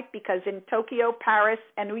traffic light, because in Tokyo, Paris,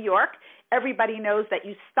 and New York, everybody knows that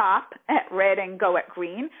you stop at red and go at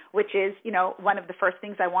green, which is, one of the first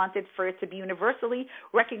things I wanted for it to be universally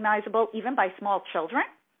recognizable, even by small children,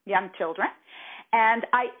 young children. And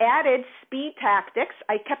I added speed tactics.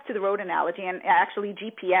 I kept to the road analogy, and actually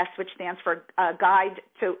GPS, which stands for Guide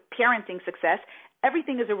to Parenting Success.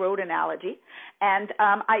 Everything is a road analogy. And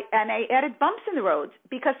I added bumps in the roads,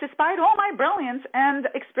 because despite all my brilliance and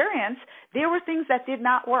experience, there were things that did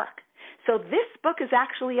not work. So this book is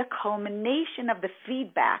actually a culmination of the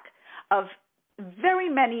feedback of very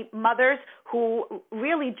many mothers who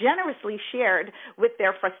really generously shared with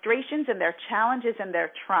their frustrations and their challenges and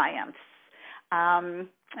their triumphs.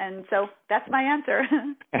 And so that's my answer.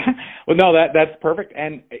 Well, no, that's perfect.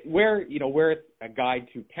 And where it's a guide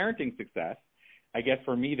to parenting success, I guess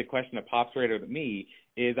for me, the question that pops right out at me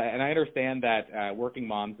is, and I understand that working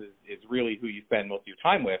moms is really who you spend most of your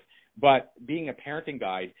time with, but being a parenting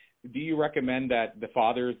guide, do you recommend that the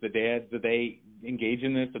fathers, the dads, do they engage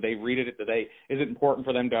in this? Do they read it? Is it important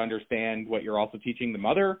for them to understand what you're also teaching the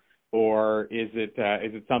mother, or is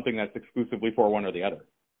it something that's exclusively for one or the other?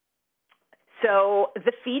 So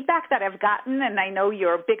the feedback that I've gotten, and I know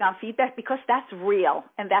you're big on feedback because that's real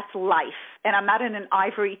and that's life. And I'm not in an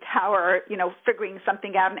ivory tower, figuring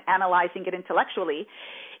something out and analyzing it intellectually,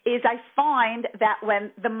 is I find that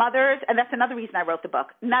when the mothers, and that's another reason I wrote the book,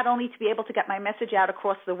 not only to be able to get my message out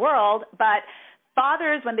across the world, but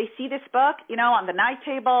fathers, when they see this book, on the night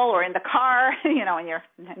table or in the car, when you're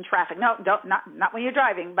in traffic. No, not when you're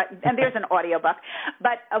driving, and there's an audio book.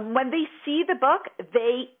 But when they see the book,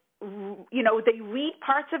 they read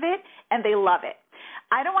parts of it and they love it.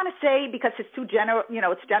 I don't want to say, because it's too general,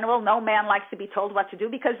 it's general, no man likes to be told what to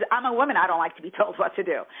do, because I'm a woman, I don't like to be told what to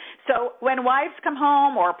do. So when wives come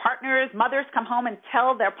home, or partners, mothers come home and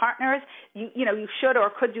tell their partners, you should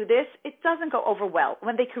or could do this, it doesn't go over well.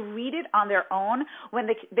 When they could read it on their own, when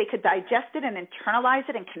they could digest it and internalize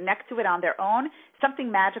it and connect to it on their own,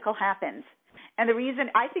 something magical happens. And the reason,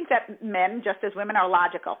 I think that men, just as women, are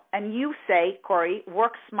logical. And you say, Corey,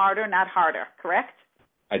 work smarter, not harder, correct?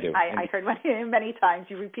 I do. I heard many times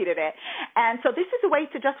you repeated it. And so this is a way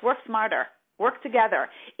to just work smarter, work together.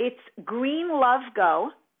 It's green, love,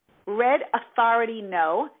 go, red, authority,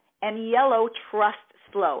 no, and yellow, trust,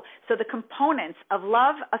 slow. So the components of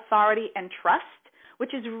love, authority, and trust,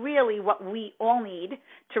 which is really what we all need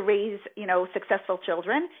to raise, successful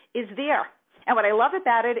children, is there. And what I love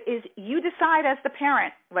about it is you decide as the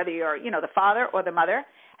parent, whether you're, the father or the mother,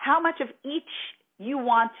 how much of each you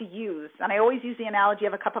want to use. And I always use the analogy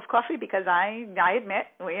of a cup of coffee, because I admit,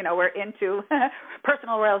 we're into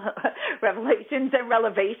personal revelations and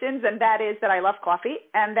revelations, and that is that I love coffee,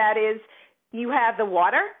 and that is you have the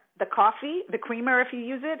water, the coffee, the creamer if you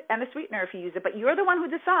use it, and the sweetener if you use it, but you're the one who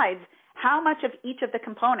decides how much of each of the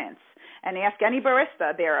components. And ask any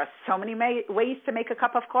barista, there are so many ways to make a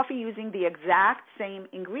cup of coffee using the exact same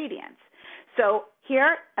ingredients. So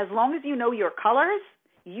here, as long as you know your colors,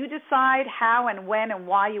 you decide how and when and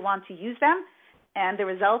why you want to use them, and the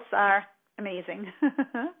results are amazing.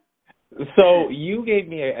 So you gave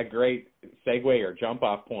me a great segue or jump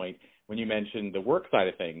off point when you mentioned the work side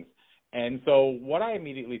of things. And so what I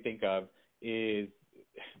immediately think of is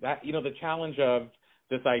that, the challenge of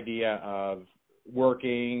this idea of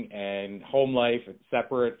working and home life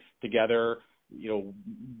separate together,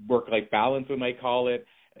 work-life balance, we might call it.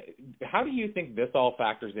 How do you think this all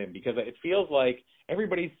factors in? Because it feels like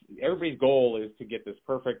everybody's goal is to get this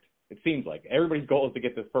perfect, it seems like everybody's goal is to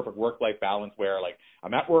get this perfect work-life balance where, like,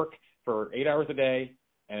 I'm at work for 8 hours a day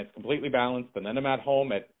and it's completely balanced, and then I'm at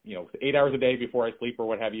home at 8 hours a day before I sleep or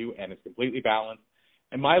what have you, and it's completely balanced.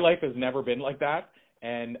 And my life has never been like that,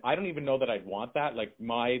 and I don't even know that I'd want that. Like,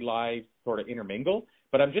 my lives sort of intermingle.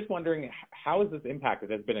 But I'm just wondering, how has this impacted?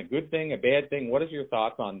 Has it been a good thing, a bad thing? What is your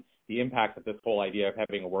thoughts on the impact that this whole idea of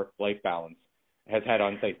having a work-life balance has had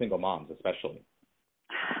on, say, single moms especially?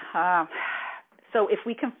 So if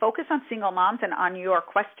we can focus on single moms and on your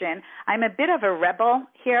question, I'm a bit of a rebel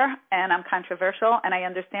here, and I'm controversial, and I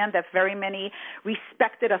understand that very many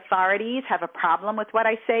respected authorities have a problem with what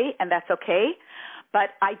I say, and that's okay. But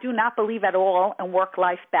I do not believe at all in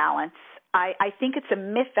work-life balance. I think it's a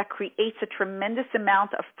myth that creates a tremendous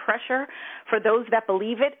amount of pressure for those that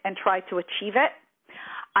believe it and try to achieve it.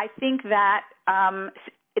 I think that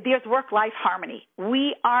there's work-life harmony.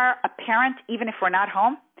 We are a parent even if we're not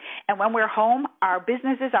home. And when we're home, our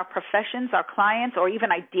businesses, our professions, our clients, or even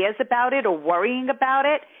ideas about it or worrying about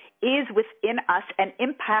it is within us and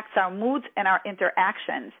impacts our moods and our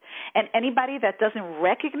interactions. And anybody that doesn't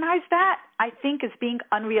recognize that, I think, is being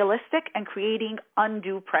unrealistic and creating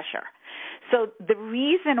undue pressure. So the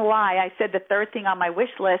reason why I said the third thing on my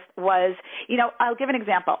wish list was, I'll give an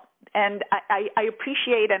example. And I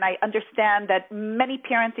appreciate and I understand that many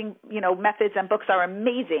parenting, methods and books are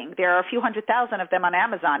amazing. There are a few 100,000 of them on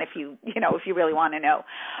Amazon if you really want to know.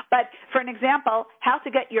 But for an example, how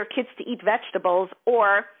to get your kids to eat vegetables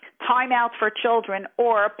or time out for children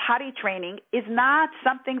or potty training is not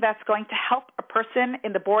something that's going to help a person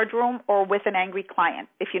in the boardroom or with an angry client,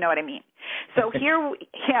 if you know what I mean. So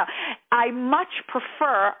I much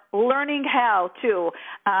prefer learning how to,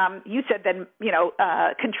 you said then,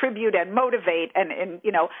 contribute and motivate and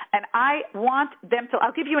I want them to,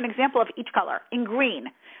 I'll give you an example of each color. In green,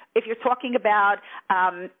 if you're talking about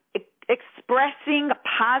expressing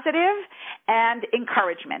positive and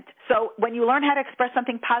encouragement. So when you learn how to express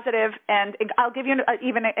something positive, and I'll give you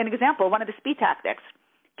even an example, one of the speed tactics,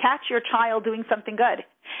 catch your child doing something good.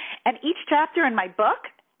 And each chapter in my book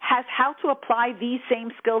has how to apply these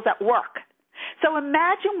same skills at work. So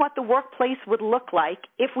imagine what the workplace would look like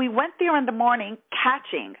if we went there in the morning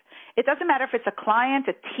catching. It doesn't matter if it's a client,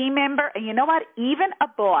 a team member, and you know what, even a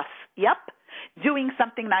boss, doing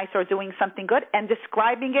something nice or doing something good and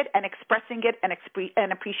describing it and expressing it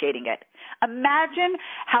and appreciating it. Imagine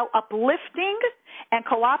how uplifting and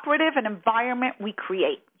cooperative an environment we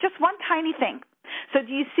create. Just one tiny thing. So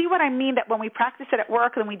do you see what I mean, that when we practice it at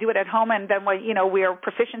work and we do it at home and then we're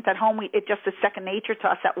proficient at home, it just is second nature to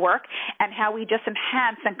us at work, and how we just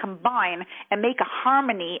enhance and combine and make a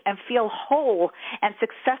harmony and feel whole and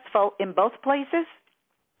successful in both places?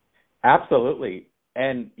 Absolutely.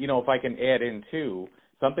 And, if I can add in, too,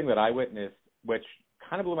 something that I witnessed, which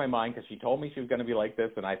kind of blew my mind because she told me she was going to be like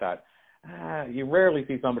this, and I thought, you rarely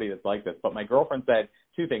see somebody that's like this. But my girlfriend said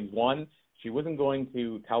two things. One, she wasn't going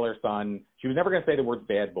to tell her son, she was never going to say the word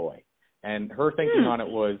bad boy. And her thinking on it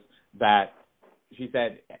was that she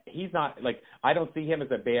said, he's not, I don't see him as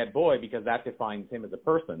a bad boy because that defines him as a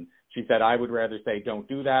person. She said, I would rather say don't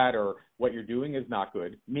do that, or what you're doing is not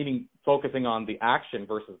good, meaning focusing on the action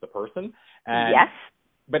versus the person. And, yes.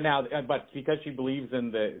 But because she believes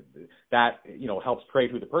in that helps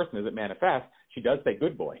create who the person is, it manifests, she does say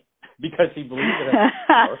good boy because she believes it.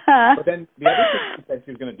 But then the other thing she said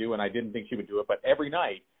she was going to do, and I didn't think she would do it, but every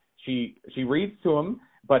night she reads to him,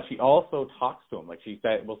 but she also talks to him. Like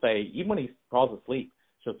will say, even when he falls asleep,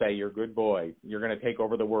 she'll say, you're a good boy. You're going to take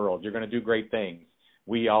over the world. You're going to do great things.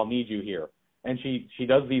 We all need you here. And she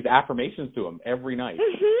does these affirmations to him every night.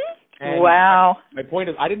 Mm-hmm. And wow. My point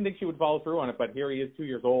is, I didn't think she would follow through on it, but here he is 2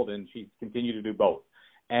 years old, and she's continued to do both.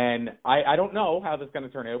 And I don't know how this is going to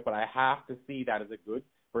turn out, but I have to see that as a good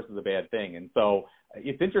versus a bad thing. And so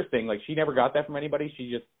it's interesting. She never got that from anybody.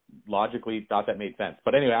 She just logically thought that made sense.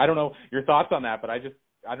 But anyway, I don't know your thoughts on that, but I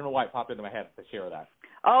don't know why it popped into my head to share that.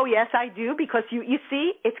 Oh, yes, I do, because you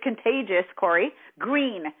see, it's contagious, Corey.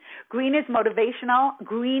 Green. Green is motivational.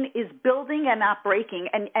 Green is building and not breaking.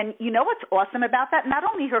 And you know what's awesome about that? Not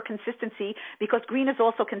only her consistency, because green is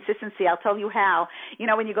also consistency. I'll tell you how. You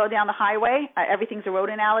know, when you go down the highway, everything's a road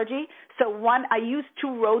analogy. So I use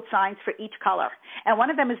 2 road signs for each color. And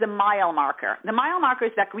one of them is the mile marker. The mile marker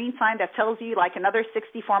is that green sign that tells you like another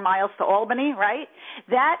 64 miles to Albany, right?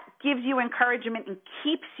 That gives you encouragement and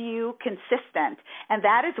keeps you consistent. And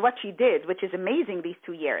that is what she did, which is amazing these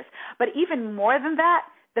 2 years. But even more than that,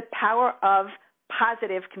 the power of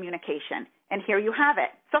positive communication. And here you have it.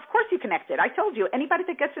 So, of course, you connected. I told you, anybody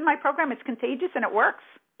that gets in my program, it's contagious and it works.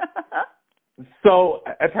 So,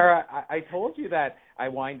 Tara, I told you that I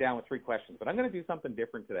wind down with 3 questions, but I'm going to do something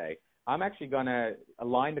different today. I'm actually going to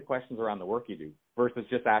align the questions around the work you do versus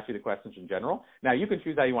just ask you the questions in general. Now, you can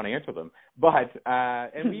choose how you want to answer them, but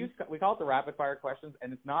and we call it the rapid fire questions,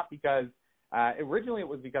 and it's not because originally it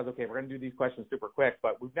was because, okay, we're going to do these questions super quick,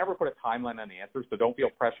 but we've never put a timeline on the answers, so don't feel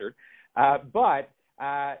pressured. But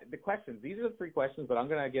the questions, these are the 3 questions, but I'm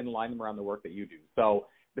going to, again, line them around the work that you do. So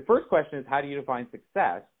the first question is, how do you define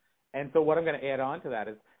success? And so what I'm going to add on to that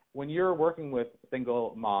is, when you're working with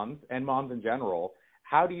single moms and moms in general,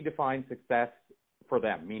 how do you define success for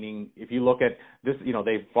them? Meaning, if you look at this, you know,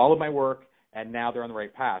 they've followed my work and now they're on the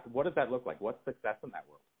right path. What does that look like? What's success in that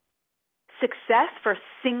world? Success for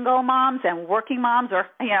single moms and working moms, or,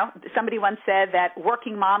 you know, somebody once said that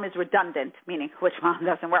working mom is redundant, meaning which mom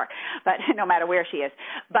doesn't work, but no matter where she is,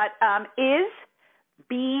 but is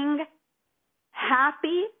being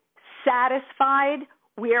happy, satisfied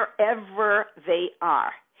wherever they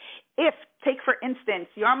are. If, take for instance,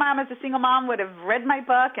 your mom as a single mom would have read my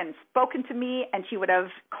book and spoken to me, and she would have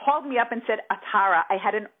called me up and said, Tara, I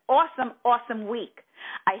had an awesome week.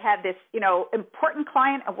 I had this, you know, important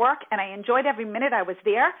client at work, and I enjoyed every minute I was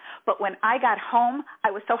there. But when I got home, I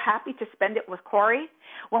was so happy to spend it with Corey.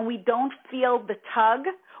 When we don't feel the tug,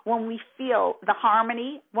 when we feel the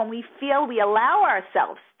harmony, when we feel we allow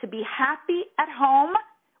ourselves to be happy at home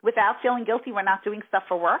without feeling guilty we're not doing stuff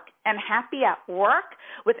for work, and happy at work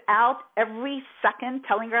without every second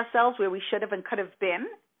telling ourselves where we should have and could have been,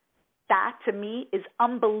 that to me is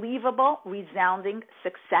unbelievable, resounding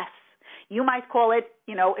success. You might call it,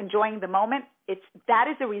 you know, enjoying the moment. That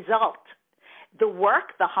is a result. The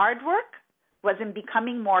work, the hard work, was in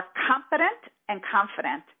becoming more competent and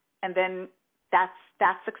confident. And then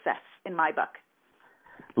that's success in my book.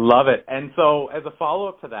 Love it. And so as a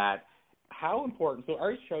follow-up to that, how important, so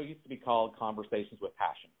our show used to be called Conversations with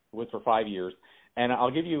Passion. It was for 5 years. And I'll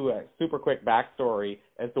give you a super quick backstory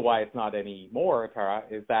as to why it's not anymore, Tara,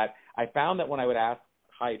 is that I found that when I would ask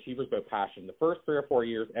high achievers about passion, the first 3 or 4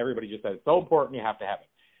 years, everybody just said, it's so important, you have to have it.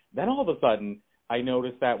 Then all of a sudden, I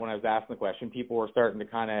noticed that when I was asking the question, people were starting to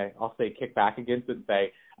kind of, I'll say, kick back against it and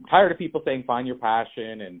say, I'm tired of people saying, find your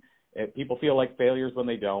passion, and people feel like failures when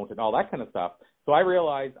they don't, and all that kind of stuff. So I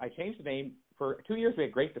realized I changed the name. For 2 years, we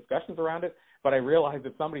had great discussions around it, but I realized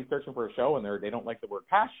if somebody's searching for a show and they don't like the word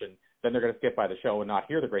passion, then they're going to skip by the show and not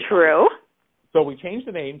hear the great True. content. So we changed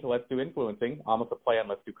the name to Let's Do Influencing, almost a play on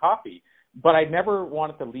Let's Do Coffee, but I never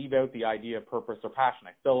wanted to leave out the idea of purpose or passion.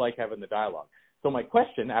 I still like having the dialogue. So my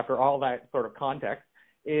question, after all that sort of context,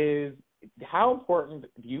 is how important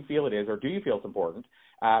do you feel it is, or do you feel it's important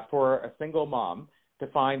for a single mom to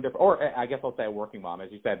find, or I guess I'll say a working mom, as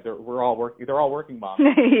you said, they're all working moms.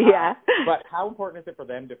 Yeah. But how important is it for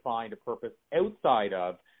them to find a purpose outside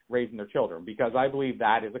of raising their children? Because I believe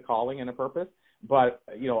that is a calling and a purpose. But,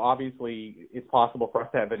 you know, obviously it's possible for us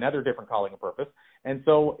to have another different calling and purpose. And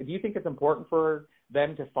so do you think it's important for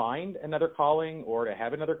them to find another calling or to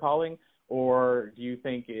have another calling? Or do you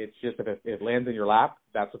think it's just if it lands in your lap,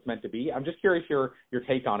 that's what's meant to be? I'm just curious your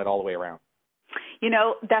take on it all the way around. You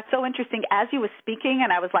know, that's so interesting. As you were speaking,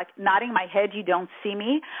 and I was like nodding my head, you don't see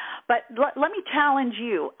me. But let me challenge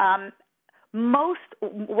you. Most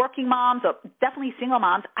working moms, or definitely single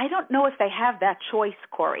moms, I don't know if they have that choice,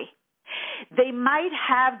 Corey. They might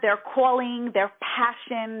have their calling, their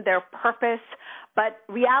passion, their purpose, but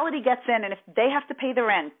reality gets in, and if they have to pay the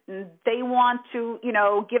rent, and they want to, you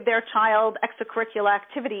know, give their child extracurricular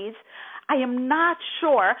activities, I am not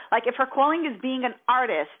sure, like if her calling is being an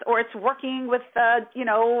artist or it's working with,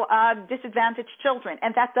 disadvantaged children,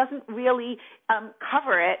 and that doesn't really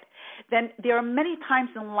cover it, then there are many times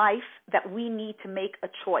in life that we need to make a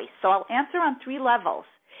choice. So I'll answer on 3 levels.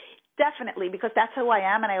 Definitely, because that's who I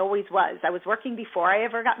am, and I always was. I was working before I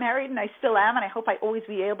ever got married, and I still am, and I hope I always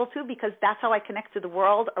be able to, because that's how I connect to the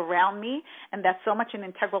world around me, and that's so much an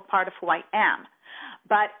integral part of who I am.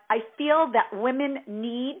 But I feel that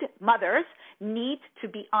mothers need to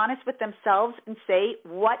be honest with themselves and say,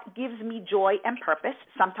 what gives me joy and purpose?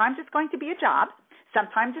 Sometimes it's going to be a job.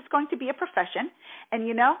 Sometimes it's going to be a profession. And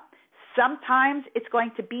sometimes it's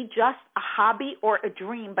going to be just a hobby or a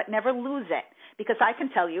dream, but never lose it. Because I can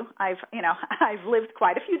tell you, I've lived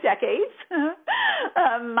quite a few decades.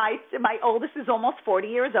 My oldest is almost 40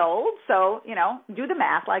 years old, so do the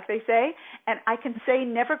math, like they say. And I can say,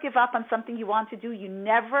 never give up on something you want to do. You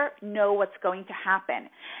never know what's going to happen.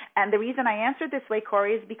 And the reason I answer this way,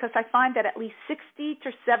 Corey, is because I find that at least 60 to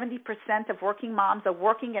 70% of working moms are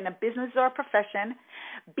working in a business or a profession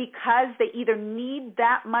because they either need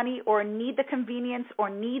that money or need the convenience or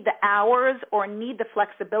need the hours or need the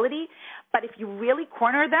flexibility. But if you really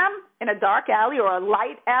corner them in a dark alley or a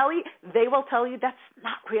light alley, they will tell you that's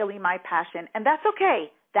not really my passion. And that's okay.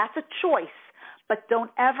 That's a choice. But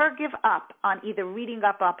don't ever give up on either reading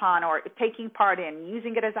up upon or taking part in,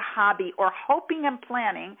 using it as a hobby, or hoping and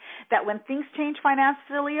planning that when things change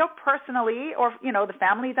financially or personally or, the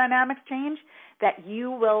family dynamics change, that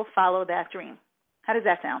you will follow that dream. How does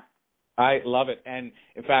that sound? I love it. And,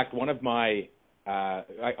 in fact, one of my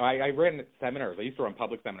I ran seminars. I used to run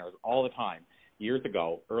public seminars all the time years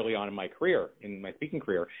ago, early on in my career, in my speaking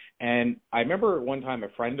career. And I remember one time a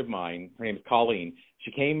friend of mine, her name is Colleen, she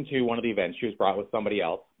came to one of the events. She was brought with somebody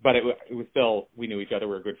else, but it was still, we knew each other,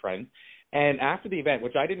 we were good friends. And after the event,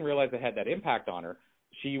 which I didn't realize it had that impact on her,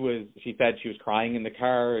 she said she was crying in the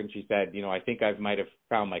car, and she said, I think I might have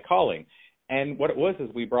found my calling. And what it was is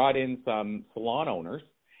we brought in some salon owners,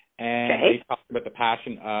 and they talked about the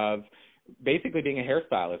passion of basically being a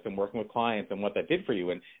hairstylist and working with clients and what that did for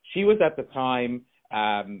you. And she was at the time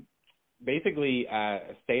basically a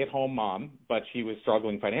stay-at-home mom, but she was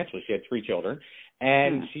struggling financially. She had 3 children.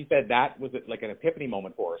 And she said that was like an epiphany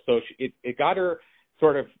moment for her. So it got her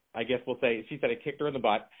sort of, I guess we'll say, she said it kicked her in the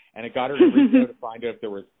butt, and it got her to reach out to find out if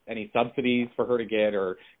there was any subsidies for her to get,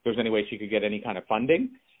 or if there's any way she could get any kind of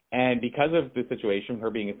funding. And because of the situation,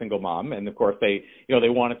 her being a single mom, and of course they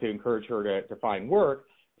wanted to encourage her to find work,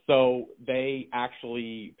 so they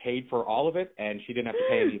actually paid for all of it, and she didn't have to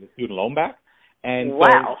pay any of the student loan back. And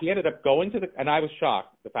so she ended up going and I was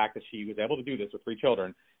shocked, the fact that she was able to do this with 3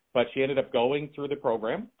 children, but she ended up going through the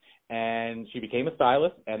program, and she became a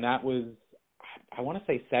stylist, and that was, I want to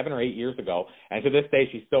say 7 or 8 years ago. And to this day,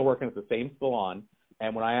 she's still working at the same salon.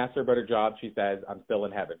 And when I asked her about her job, she says, I'm still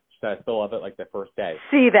in heaven. She said, I still love it like the first day.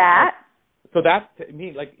 See that? So that's, to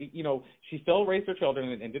me, like, she still raised her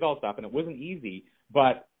children and did all stuff, and it wasn't easy,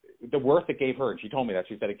 but the worth it gave her, and she told me that,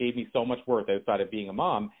 she said it gave me so much worth outside of being a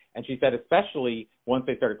mom. And she said especially once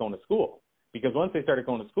they started going to school, because once they started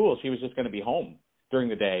going to school, she was just going to be home during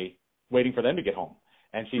the day waiting for them to get home.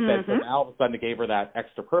 And she said, so now all of a sudden it gave her that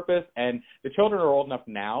extra purpose. And the children are old enough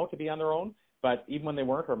now to be on their own, but even when they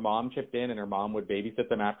weren't, her mom chipped in, and her mom would babysit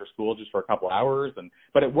them after school just for a couple hours.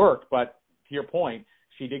 But it worked. But to your point,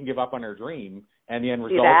 she didn't give up on her dream. And the end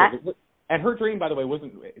result was, and her dream, by the way,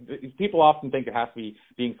 wasn't, people often think it has to be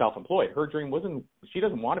being self-employed. Her dream wasn't, she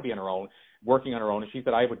doesn't want to be on her own, working on her own. And she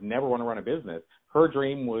said, I would never want to run a business. Her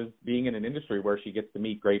dream was being in an industry where she gets to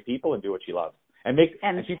meet great people and do what she loves. And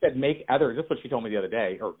she said, make others, that's what she told me the other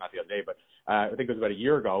day, or not the other day, but I think it was about a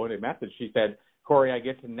year ago in a message. She said, Corey, I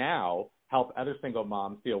get to now help other single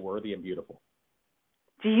moms feel worthy and beautiful.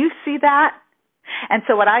 Do you see that? And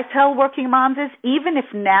so what I tell working moms is, even if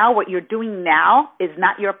now what you're doing now is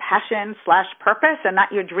not your passion/purpose and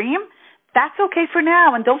not your dream, that's okay for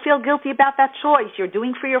now. And don't feel guilty about that choice. You're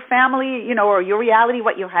doing for your family, or your reality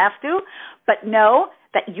what you have to. But know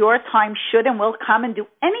that your time should and will come, and do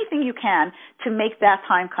anything you can to make that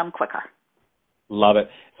time come quicker. Love it.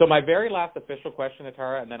 So my very last official question,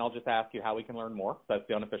 Atara, and then I'll just ask you how we can learn more. That's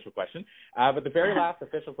the unofficial question. But the very last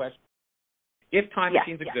official question, if time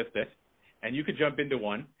machines existed, and you could jump into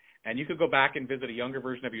one, and you could go back and visit a younger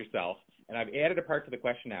version of yourself, and I've added a part to the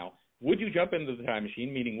question now, would you jump into the time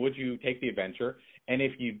machine, meaning would you take the adventure? And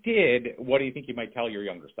if you did, what do you think you might tell your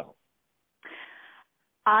younger self?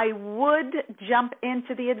 I would jump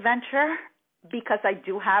into the adventure because I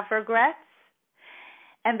do have regrets.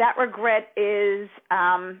 And that regret is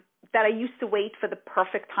that I used to wait for the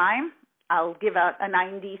perfect time. I'll give a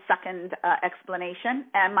 90-second explanation.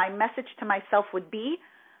 And my message to myself would be,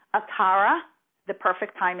 Atara, the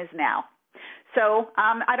perfect time is now. So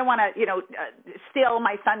I don't want to, steal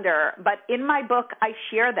my thunder, but in my book, I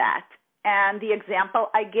share that. And the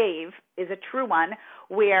example I gave is a true one,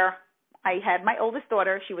 where I had my oldest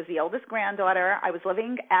daughter. She was the oldest granddaughter. I was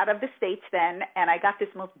living out of the States then, and I got this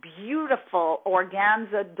most beautiful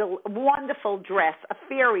organza, wonderful dress, a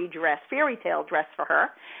fairy tale dress for her.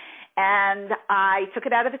 And I took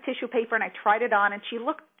it out of the tissue paper and I tried it on, and she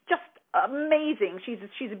looked just amazing.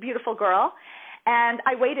 She's a beautiful girl. And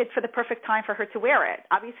I waited for the perfect time for her to wear it.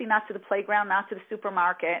 Obviously not to the playground, not to the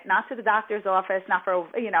supermarket, not to the doctor's office, not for,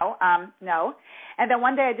 no. And then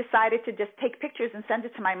one day I decided to just take pictures and send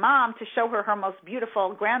it to my mom to show her most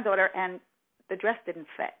beautiful granddaughter, and the dress didn't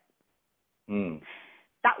fit.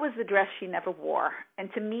 That was the dress she never wore.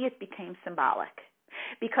 And to me, it became symbolic.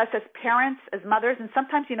 Because as parents, as mothers, and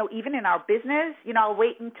sometimes, even in our business, I'll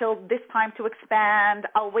wait until this time to expand.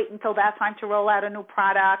 I'll wait until that time to roll out a new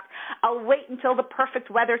product. I'll wait until the perfect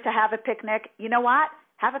weather to have a picnic. You know what?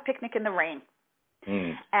 Have a picnic in the rain.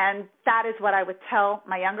 And that is what I would tell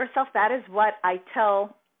my younger self. That is what I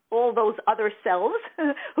tell all those other selves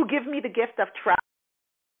who give me the gift of travel.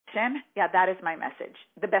 Yeah, that is my message.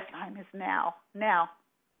 The best time is now. Now.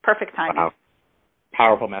 Perfect timing. Wow.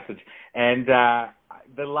 Powerful message. And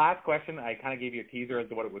the last question, I kind of gave you a teaser as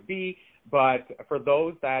to what it would be, but for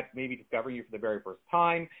those that maybe discover you for the very first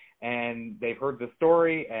time and they've heard the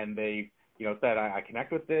story and they said, I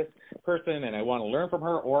connect with this person and I want to learn from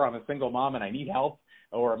her, or I'm a single mom and I need help,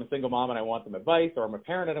 or I'm a single mom and I want some advice, or I'm a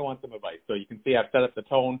parent and I want some advice. So you can see I've set up the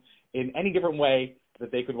tone in any different way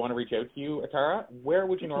that they could want to reach out to you, Tara. Where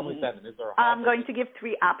would you normally send them? Is there I'm going to give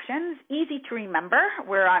 3 options. Easy to remember.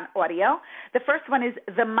 We're on audio. The first one is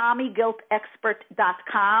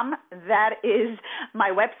themommyguiltexpert.com. That is my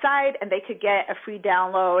website, and they could get a free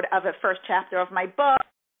download of the first chapter of my book.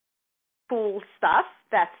 Cool stuff.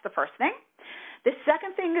 That's the first thing. The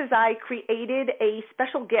second thing is I created a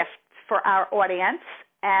special gift for our audience,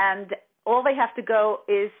 and all they have to go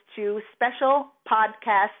is to special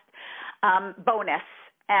podcast bonus,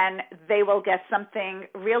 and they will get something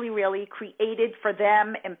really, really created for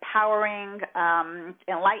them, empowering,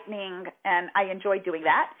 enlightening, and I enjoy doing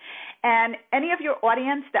that. And any of your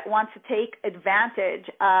audience that wants to take advantage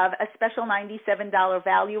of a special $97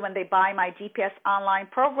 value when they buy my GPS online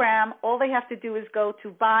program, all they have to do is go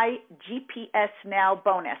to Buy GPS Now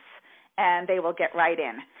Bonus, and they will get right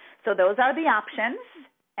in. So those are the options.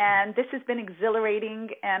 And this has been exhilarating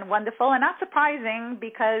and wonderful and not surprising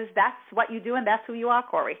because that's what you do and that's who you are,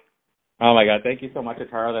 Corey. Oh, my God. Thank you so much,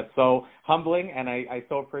 Tara. That's so humbling, and I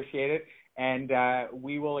so appreciate it. And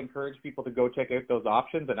we will encourage people to go check out those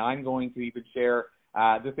options, and I'm going to even share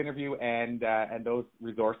this interview and those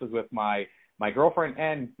resources with my girlfriend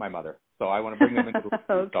and my mother. So I want to bring them into the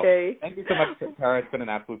Okay. So thank you so much, Tara. It's been an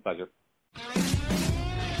absolute pleasure.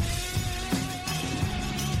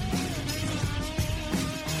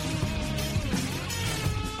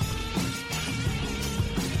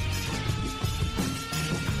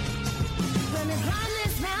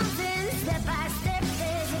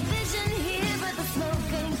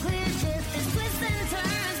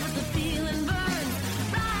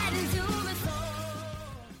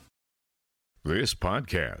 This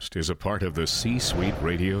podcast is a part of the C-Suite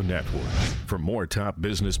Radio Network. For more top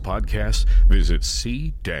business podcasts, visit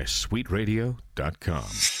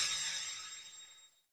c-suiteradio.com.